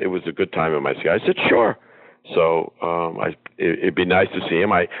 And it was a good time in my schedule. I said, sure. So it'd be nice to see him.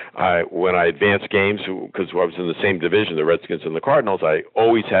 When I advanced games, because I was in the same division, the Redskins and the Cardinals, I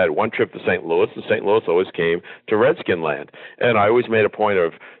always had one trip to St. Louis, and St. Louis always came to Redskin land. And I always made a point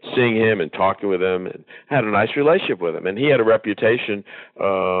of seeing him and talking with him, and had a nice relationship with him. And he had a reputation,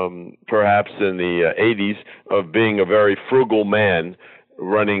 perhaps in the 80s, of being a very frugal man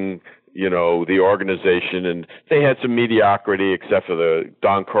running the organization, and they had some mediocrity except for the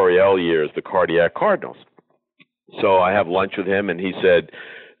Don Coryell years, the Cardiac Cardinals. So I have lunch with him, and he said,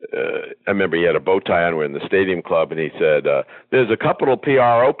 I remember he had a bow tie on, we're in the Stadium Club, and he said, there's a couple of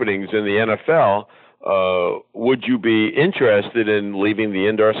PR openings in the NFL. Would you be interested in leaving the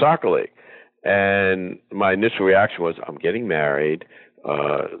Indoor Soccer League? And my initial reaction was, I'm getting married.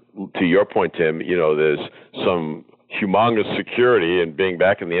 To your point, Tim, there's some humongous security in being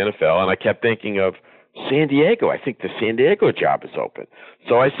back in the NFL, and I kept thinking of San Diego. I think the San Diego job is open.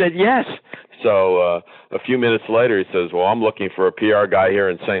 So I said yes. So a few minutes later, he says, well, I'm looking for a PR guy here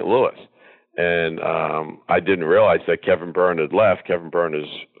in St. Louis. And I didn't realize that Kevin Byrne had left. Kevin Byrne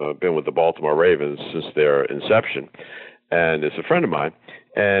has been with the Baltimore Ravens since their inception, and is a friend of mine.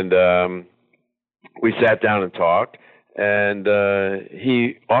 And we sat down and talked, and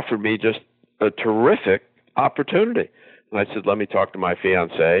he offered me just a terrific opportunity. And I said, let me talk to my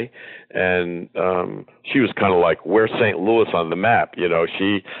fiancée. And she was kind of like, where's St. Louis on the map?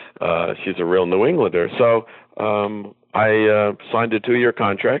 She's a real New Englander. So I signed a 2-year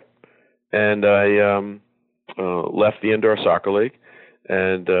contract, and I left the Indoor Soccer League.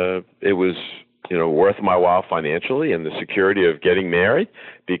 And it was, worth my while financially, and the security of getting married,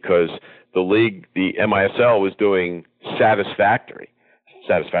 because the league, the MISL, was doing satisfactorily.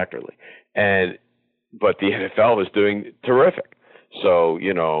 But the NFL was doing terrific. So,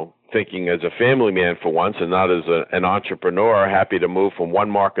 thinking as a family man for once, and not as an entrepreneur, happy to move from one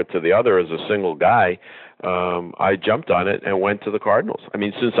market to the other as a single guy, I jumped on it and went to the Cardinals. I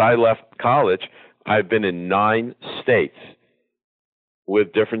mean, since I left college, I've been in 9 states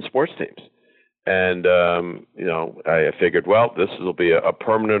with different sports teams. And, I figured, well, this will be a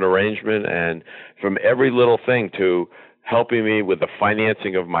permanent arrangement. And from every little thing to helping me with the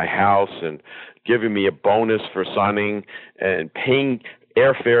financing of my house and giving me a bonus for signing and paying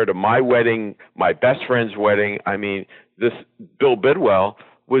airfare to my wedding, my best friend's wedding. I mean, this Bill Bidwell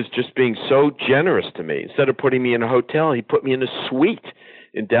was just being so generous to me. Instead of putting me in a hotel, he put me in a suite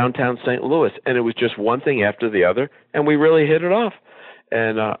in downtown St. Louis. And it was just one thing after the other, and we really hit it off.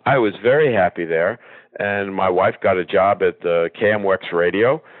 And I was very happy there. And my wife got a job at KMWX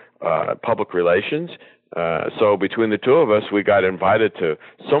Radio, public relations. So between the two of us, we got invited to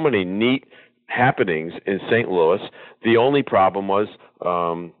so many neat happenings in St. Louis. The only problem was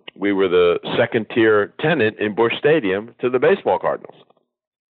we were the second-tier tenant in Busch Stadium to the baseball Cardinals.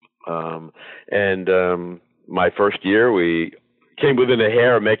 My first year, we came within a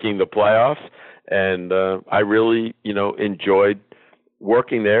hair of making the playoffs, and I really, enjoyed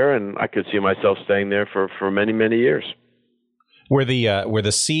working there, and I could see myself staying there for many, many years. Were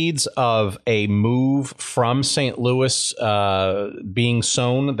the seeds of a move from St. Louis being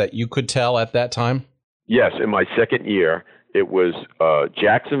sown that you could tell at that time? Yes, in my second year, it was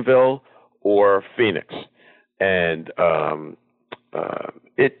Jacksonville or Phoenix, and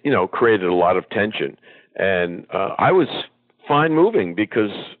it created a lot of tension. And I was fine moving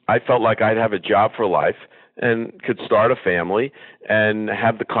because I felt like I'd have a job for life and could start a family and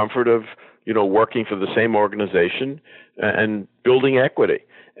have the comfort of working for the same organization and building equity.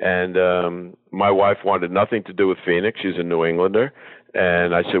 And my wife wanted nothing to do with Phoenix. She's a New Englander.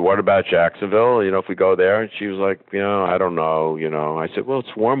 And I said, what about Jacksonville? If we go there? And she was like, I don't know. I said, well,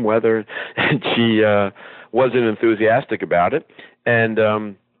 it's warm weather. And she wasn't enthusiastic about it. And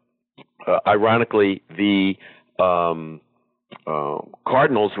ironically, the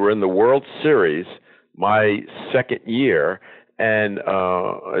Cardinals were in the World Series my second year. And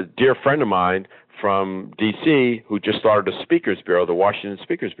a dear friend of mine from D.C., who just started a speakers bureau, the Washington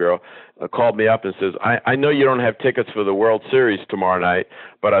Speakers Bureau, called me up and says, I know you don't have tickets for the World Series tomorrow night,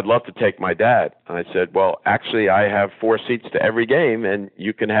 but I'd love to take my dad. And I said, well, actually, I have 4 seats to every game, and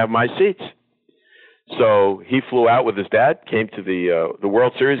you can have my seats. So he flew out with his dad, came to the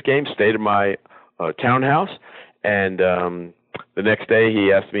World Series game, stayed in my townhouse, and the next day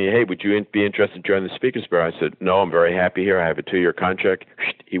he asked me, hey, would you be interested in joining the Speakers Bureau? I said, no, I'm very happy here. I have a 2-year contract.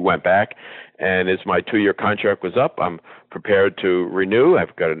 He went back, and as my 2-year contract was up, I'm prepared to renew.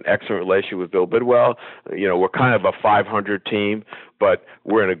 I've got an excellent relationship with Bill Bidwell. We're kind of a 500 team, but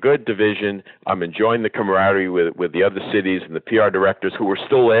we're in a good division. I'm enjoying the camaraderie with the other cities and the PR directors who were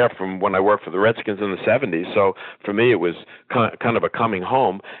still there from when I worked for the Redskins in the 70s. So for me, it was kind of a coming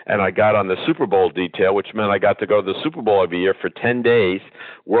home. And I got on the Super Bowl detail, which meant I got to go to the Super Bowl every year for 10 days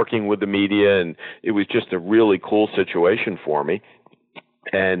working with the media. And it was just a really cool situation for me.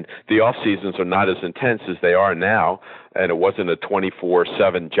 And the off seasons are not as intense as they are now, and it wasn't a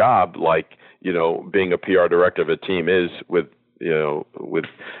 24/7 job like being a PR director of a team is with the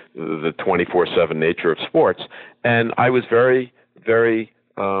 24/7 nature of sports. And I was very, very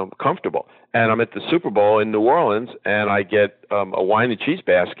comfortable. And I'm at the Super Bowl in New Orleans, and I get a wine and cheese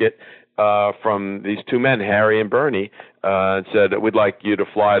basket from these two men, Harry and Bernie, and said, we'd like you to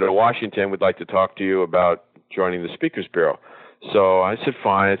fly to Washington. We'd like to talk to you about joining the Speakers Bureau. So I said,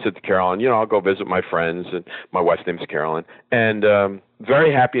 fine. I said to Carolyn, I'll go visit my friends. And my wife's name's Carolyn. And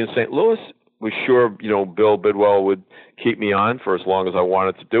very happy in St. Louis. Was sure, Bill Bidwell would keep me on for as long as I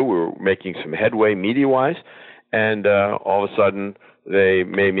wanted to do. We were making some headway media-wise. And all of a sudden, they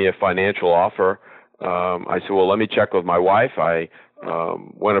made me a financial offer. I said, well, let me check with my wife. I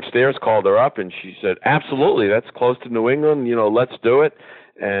went upstairs, called her up, and she said, absolutely, that's close to New England. Let's do it.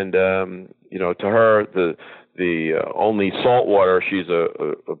 And, to her, the only salt water, she's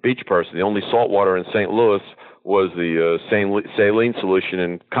a beach person, the only salt water in St. Louis was the saline solution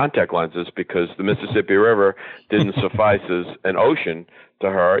in contact lenses because the Mississippi River didn't suffice as an ocean to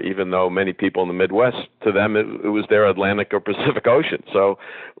her, even though many people in the Midwest, to them, it was their Atlantic or Pacific Ocean. So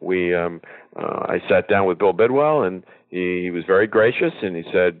I sat down with Bill Bidwell, and he was very gracious, and he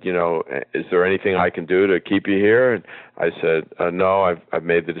said, is there anything I can do to keep you here? And I said, no, I've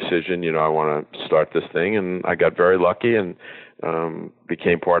made the decision, I want to start this thing. And I got very lucky and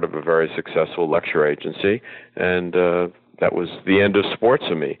became part of a very successful lecture agency. And that was the end of sports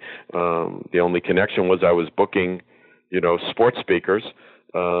for me. The only connection was I was booking, sports speakers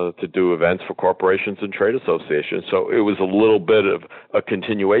to do events for corporations and trade associations. So it was a little bit of a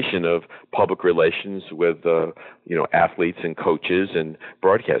continuation of public relations with, athletes and coaches and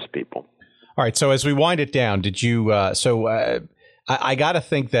broadcast people. All right. So as we wind it down, did you? I got to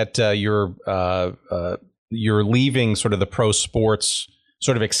think that you're leaving sort of the pro sports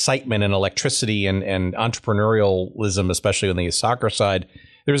sort of excitement and electricity and entrepreneurialism, especially on the soccer side.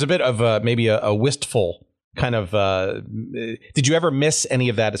 There was a bit of maybe a wistful kind of. Did you ever miss any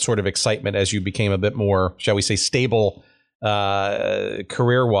of that sort of excitement as you became a bit more, shall we say, stable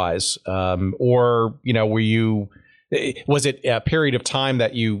career-wise, or were you? Was it a period of time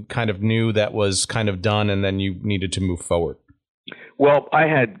that you kind of knew that was kind of done and then you needed to move forward? Well, I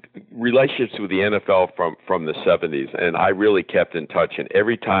had relationships with the NFL from the 70s, and I really kept in touch. And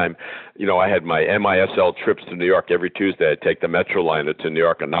every time, I had my MISL trips to New York every Tuesday. I'd take the Metroliner to New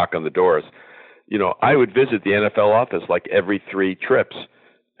York and knock on the doors. I would visit the NFL office like every 3 trips.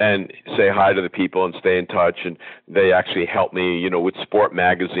 and say hi to the people and stay in touch. And they actually help me, with Sport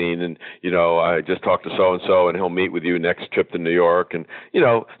Magazine. And, I just talked to so-and-so and he'll meet with you next trip to New York. And,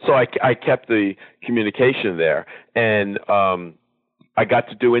 so I kept the communication there. And I got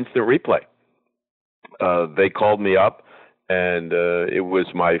to do instant replay. They called me up, and it was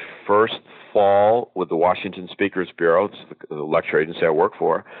my first fall with the Washington Speakers Bureau. It's the lecture agency I work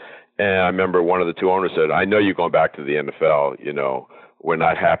for. And I remember one of the two owners said, I know you're going back to the NFL, we're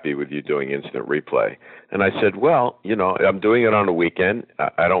not happy with you doing instant replay. And I said, well, I'm doing it on a weekend.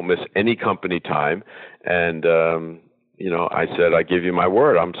 I don't miss any company time. And, I said, I give you my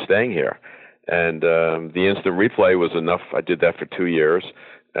word, I'm staying here. And the instant replay was enough. I did that for 2 years.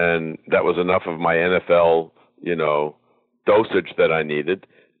 And that was enough of my NFL, dosage that I needed.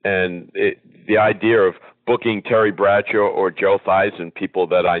 And the idea of booking Terry Bradshaw or Joe Theisen, people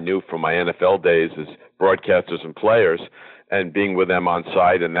that I knew from my NFL days as broadcasters and players, and being with them on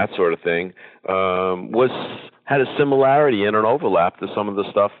site and that sort of thing, had a similarity and an overlap to some of the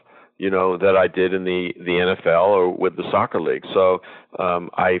stuff, that I did in the NFL or with the soccer league. So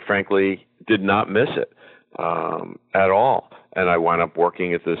I frankly did not miss it at all. And I wound up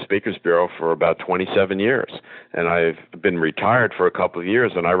working at the Speakers Bureau for about 27 years. And I've been retired for a couple of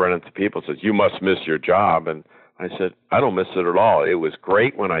years, and I run into people who say, you must miss your job. And I said, I don't miss it at all. It was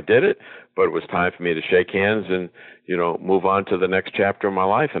great when I did it, but it was time for me to shake hands and, move on to the next chapter of my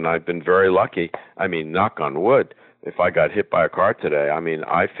life. And I've been very lucky. I mean, knock on wood, if I got hit by a car today,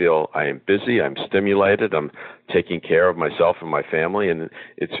 I feel I am busy, I'm stimulated, I'm taking care of myself and my family, and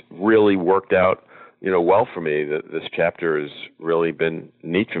it's really worked out well for me. That this chapter has really been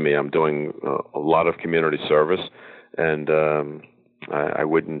neat for me. I'm doing a lot of community service, and I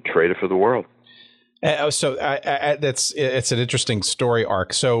wouldn't trade it for the world. So it's an interesting story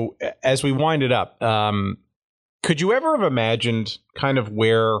arc. So as we wind it up, could you ever have imagined kind of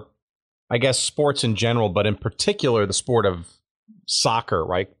where, I guess, sports in general, but in particular the sport of soccer,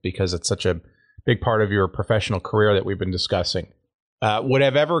 right? Because it's such a big part of your professional career that we've been discussing, would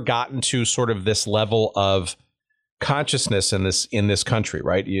have ever gotten to sort of this level of consciousness in this country,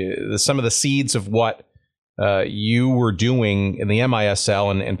 right? Some of the seeds of what you were doing in the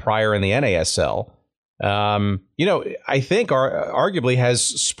MISL and prior in the NASL, I think arguably has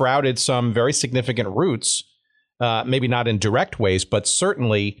sprouted some very significant roots, maybe not in direct ways, but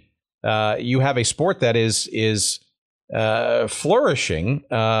certainly you have a sport that is flourishing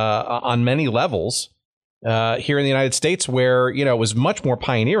on many levels. Here in the United States, where, it was much more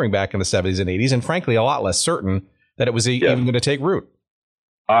pioneering back in the 70s and 80s, and frankly, a lot less certain that it was even going to take root.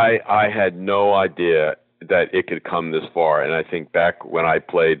 I had no idea that it could come this far. And I think back when I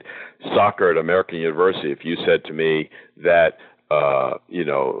played soccer at American University, if you said to me that, the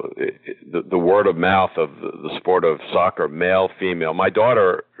word of mouth of the sport of soccer, male, female, my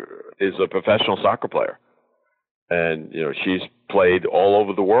daughter is a professional soccer player. And, she's played all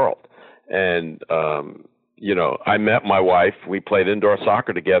over the world. And, I met my wife. We played indoor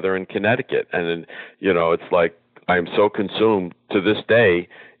soccer together in Connecticut. And, it's like I'm so consumed to this day,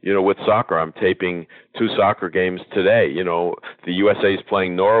 with soccer. I'm taping 2 soccer games today. The USA is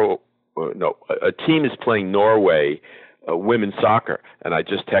playing a team is playing Norway women's soccer. And I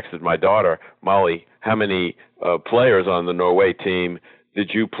just texted my daughter, Molly, how many players on the Norway team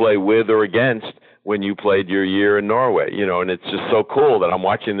did you play with or against when you played your year in Norway? And it's just so cool that I'm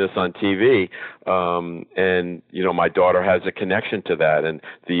watching this on TV. And, my daughter has a connection to that. And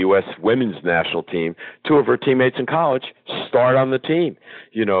the U.S. women's national team, 2 of her teammates in college start on the team.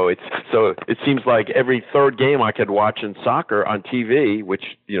 It seems like every third game I could watch in soccer on TV, which,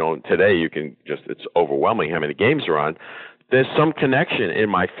 today it's overwhelming how many games are on. There's some connection in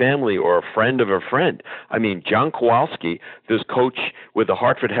my family or a friend of a friend. John Kowalski, this coach with the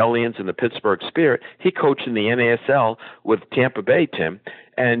Hartford Hellions and the Pittsburgh Spirit, he coached in the NASL with Tampa Bay, Tim,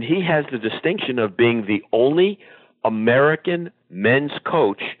 and he has the distinction of being the only American men's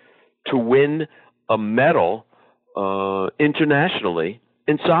coach to win a medal internationally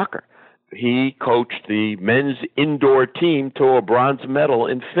in soccer. He coached the men's indoor team to a bronze medal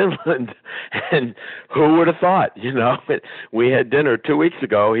in Finland. And who would have thought, we had dinner 2 weeks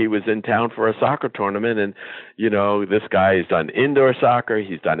ago. He was in town for a soccer tournament. And, this guy has done indoor soccer.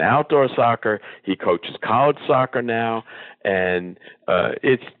 He's done outdoor soccer. He coaches college soccer now. And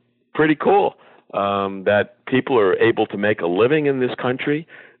it's pretty cool that people are able to make a living in this country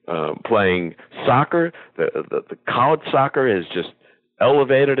playing soccer. The college soccer is just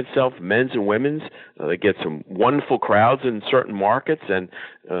elevated itself, men's and women's. They get some wonderful crowds in certain markets, and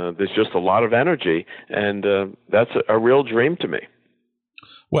there's just a lot of energy, and that's a real dream to me.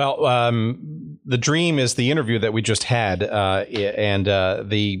 Well, the dream is the interview that we just had, and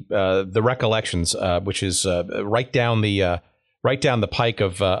the recollections, which is right down the pike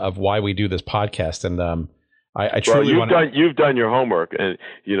of why we do this podcast. And I truly you've done your homework, and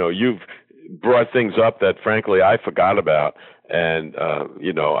you've brought things up that frankly I forgot about. And,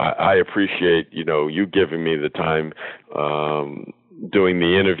 I appreciate, you giving me the time doing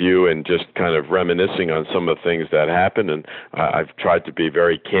the interview and just kind of reminiscing on some of the things that happened. And I've tried to be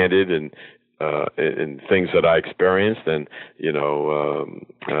very candid and in things that I experienced. And,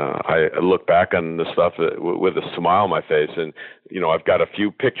 I look back on the stuff with a smile on my face. And, I've got a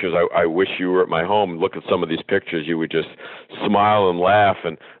few pictures. I wish you were at my home. Look at some of these pictures. You would just smile and laugh.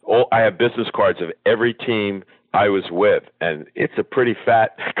 And I have business cards of every team I was with, and it's a pretty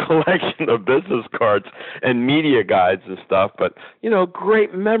fat collection of business cards and media guides and stuff, but,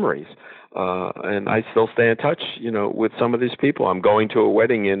 great memories. And I still stay in touch, with some of these people. I'm going to a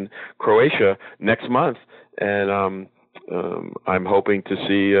wedding in Croatia next month, and I'm hoping to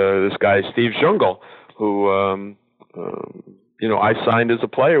see this guy, Steve Jungle, who, I signed as a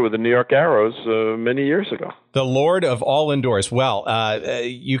player with the New York Arrows many years ago. The Lord of all indoors. Well,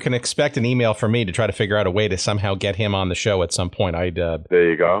 you can expect an email from me to try to figure out a way to somehow get him on the show at some point. There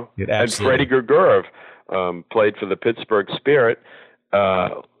you go. And Freddie Gregurov played for the Pittsburgh Spirit,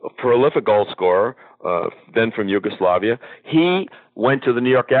 prolific goal scorer, then from Yugoslavia. He went to the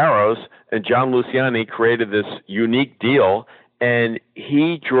New York Arrows, and John Luciani created this unique deal, and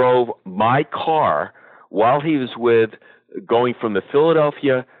he drove my car while he was going from the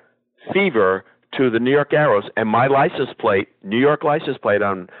Philadelphia Fever to the New York Arrows, and my license plate, New York license plate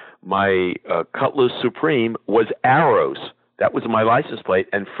on my Cutlass Supreme was Arrows. That was my license plate,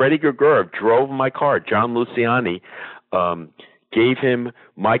 and Freddie Gregurov drove my car. John Luciani gave him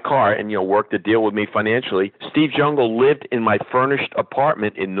my car and, worked a deal with me financially. Steve Jungle lived in my furnished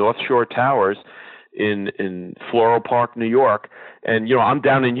apartment in North Shore Towers in Floral Park, New York. And, I'm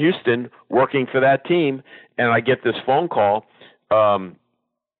down in Houston working for that team, and I get this phone call.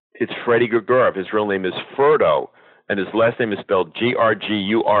 It's Freddie Gregurov. His real name is Furdo, and his last name is spelled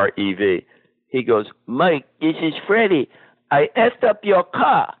G-R-G-U-R-E-V. He goes, "Mike, this is Freddie. I effed up your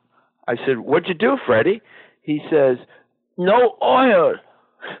car." I said, "What'd you do, Freddie?" He says, "No oil."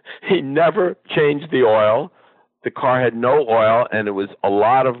 He never changed the oil. The car had no oil, and it was a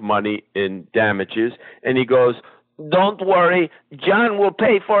lot of money in damages. And he goes, "Don't worry, John will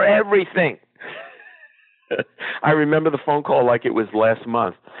pay for everything." I remember the phone call like it was last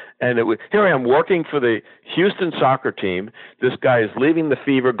month. And here I am working for the Houston soccer team. This guy is leaving the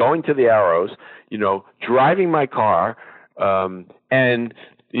Fever, going to the Arrows, driving my car, and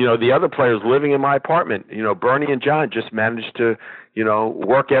the other players living in my apartment. Bernie and John just managed to,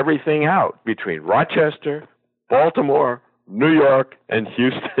 work everything out between Rochester, Baltimore, New York, and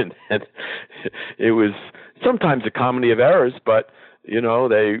Houston. And it was sometimes a comedy of errors, but,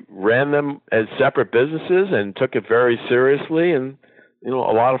 they ran them as separate businesses and took it very seriously. And, a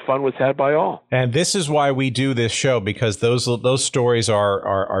lot of fun was had by all. And this is why we do this show, because those stories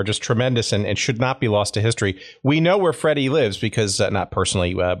are just tremendous and should not be lost to history. We know where Freddie lives because, not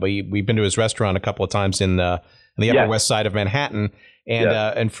personally, but we've been to his restaurant a couple of times in the Upper West Side of Manhattan.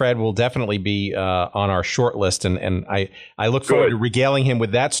 And Fred will definitely be on our short list. And I look forward to regaling him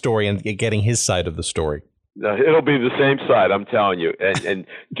with that story and getting his side of the story. It'll be the same side, I'm telling you. And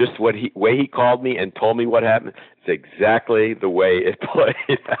just way he called me and told me what happened, it's exactly the way it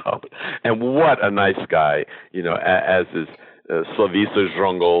played out. And what a nice guy, as is Slavica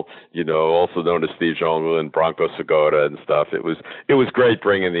Jungle, also known as Steve Jungle and Branko Segota and stuff. It was great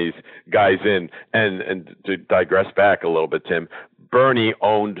bringing these guys in. And to digress back a little bit, Tim, Bernie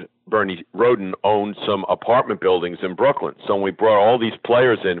Roden owned some apartment buildings in Brooklyn. So when we brought all these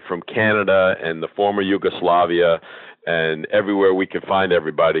players in from Canada and the former Yugoslavia and everywhere we could find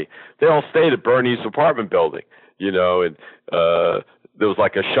everybody, they all stayed at Bernie's apartment building, and there was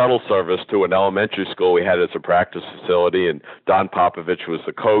like a shuttle service to an elementary school we had as a practice facility, and Don Popovich was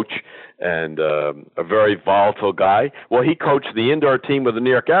the coach and a very volatile guy. Well, he coached the indoor team with the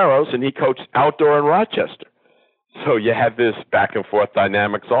New York Arrows, and he coached outdoor in Rochester. So you have this back and forth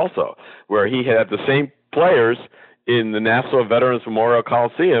dynamics also, where he had the same players in the Nassau Veterans Memorial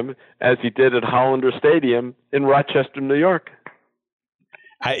Coliseum as he did at Hollander Stadium in Rochester, New York.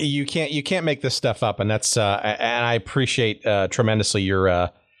 You can't make this stuff up, and that's and I appreciate tremendously your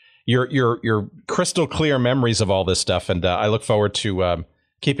crystal clear memories of all this stuff, and I look forward to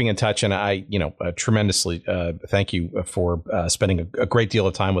keeping in touch. And I tremendously thank you for spending a great deal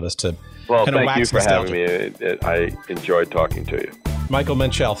of time with us to. Well, thank you for having me. I enjoyed talking to you. Michael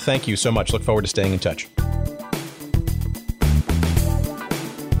Menchel, thank you so much. Look forward to staying in touch.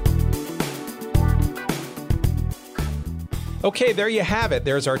 Okay, there you have it.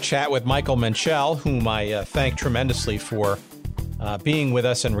 There's our chat with Michael Menchel, whom I thank tremendously for being with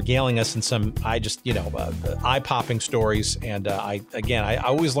us and regaling us in some, eye-popping stories. And I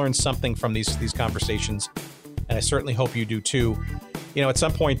always learn something from these conversations, and I certainly hope you do too. At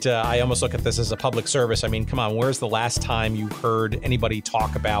some point, I almost look at this as a public service. I mean, come on, where's the last time you heard anybody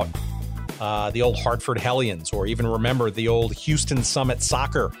talk about the old Hartford Hellions, or even remember the old Houston Summit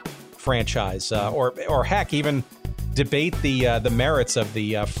soccer franchise, or heck, even debate the merits of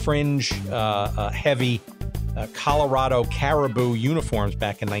the fringe heavy Colorado Caribou uniforms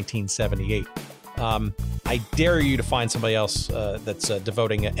back in 1978. I dare you to find somebody else that's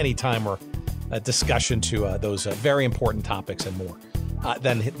devoting any time or discussion to those very important topics and more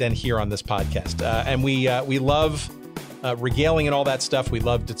than here on this podcast. And we love regaling and all that stuff. We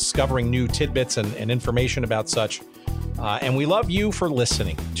love discovering new tidbits and information about such. And we love you for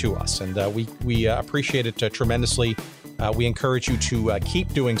listening to us, and we appreciate it tremendously. We encourage you to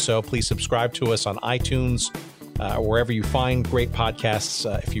keep doing so. Please subscribe to us on iTunes, or wherever you find great podcasts.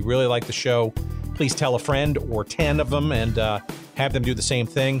 If you really like the show, please tell a friend or 10 of them and have them do the same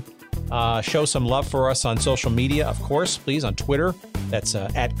thing. Show some love for us on social media, of course, please, on Twitter. That's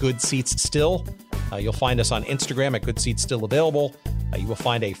at Good Seats Still. You'll find us on Instagram at Good Seats Still Available. You will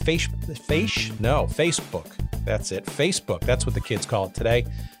find a Facebook. That's it. Facebook. That's what the kids call it today.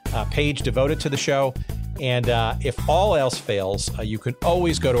 Page devoted to the show. And if all else fails, you can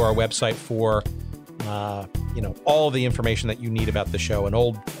always go to our website for, all the information that you need about the show. An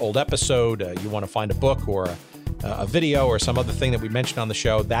old episode, you want to find a book or a video or some other thing that we mentioned on the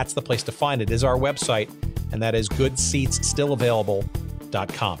show, that's the place to find it, is our website, and that is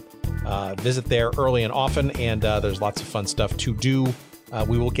goodseatsstillavailable.com. Visit there early and often, and there's lots of fun stuff to do.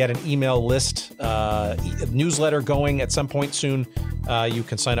 We will get an email list, newsletter going at some point soon. You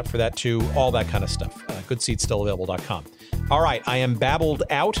can sign up for that too, all that kind of stuff. Goodseatsstillavailable.com. All right, I am babbled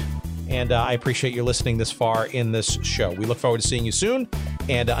out, and I appreciate you listening this far in this show. We look forward to seeing you soon,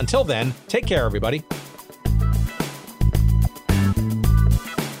 and until then, take care, everybody.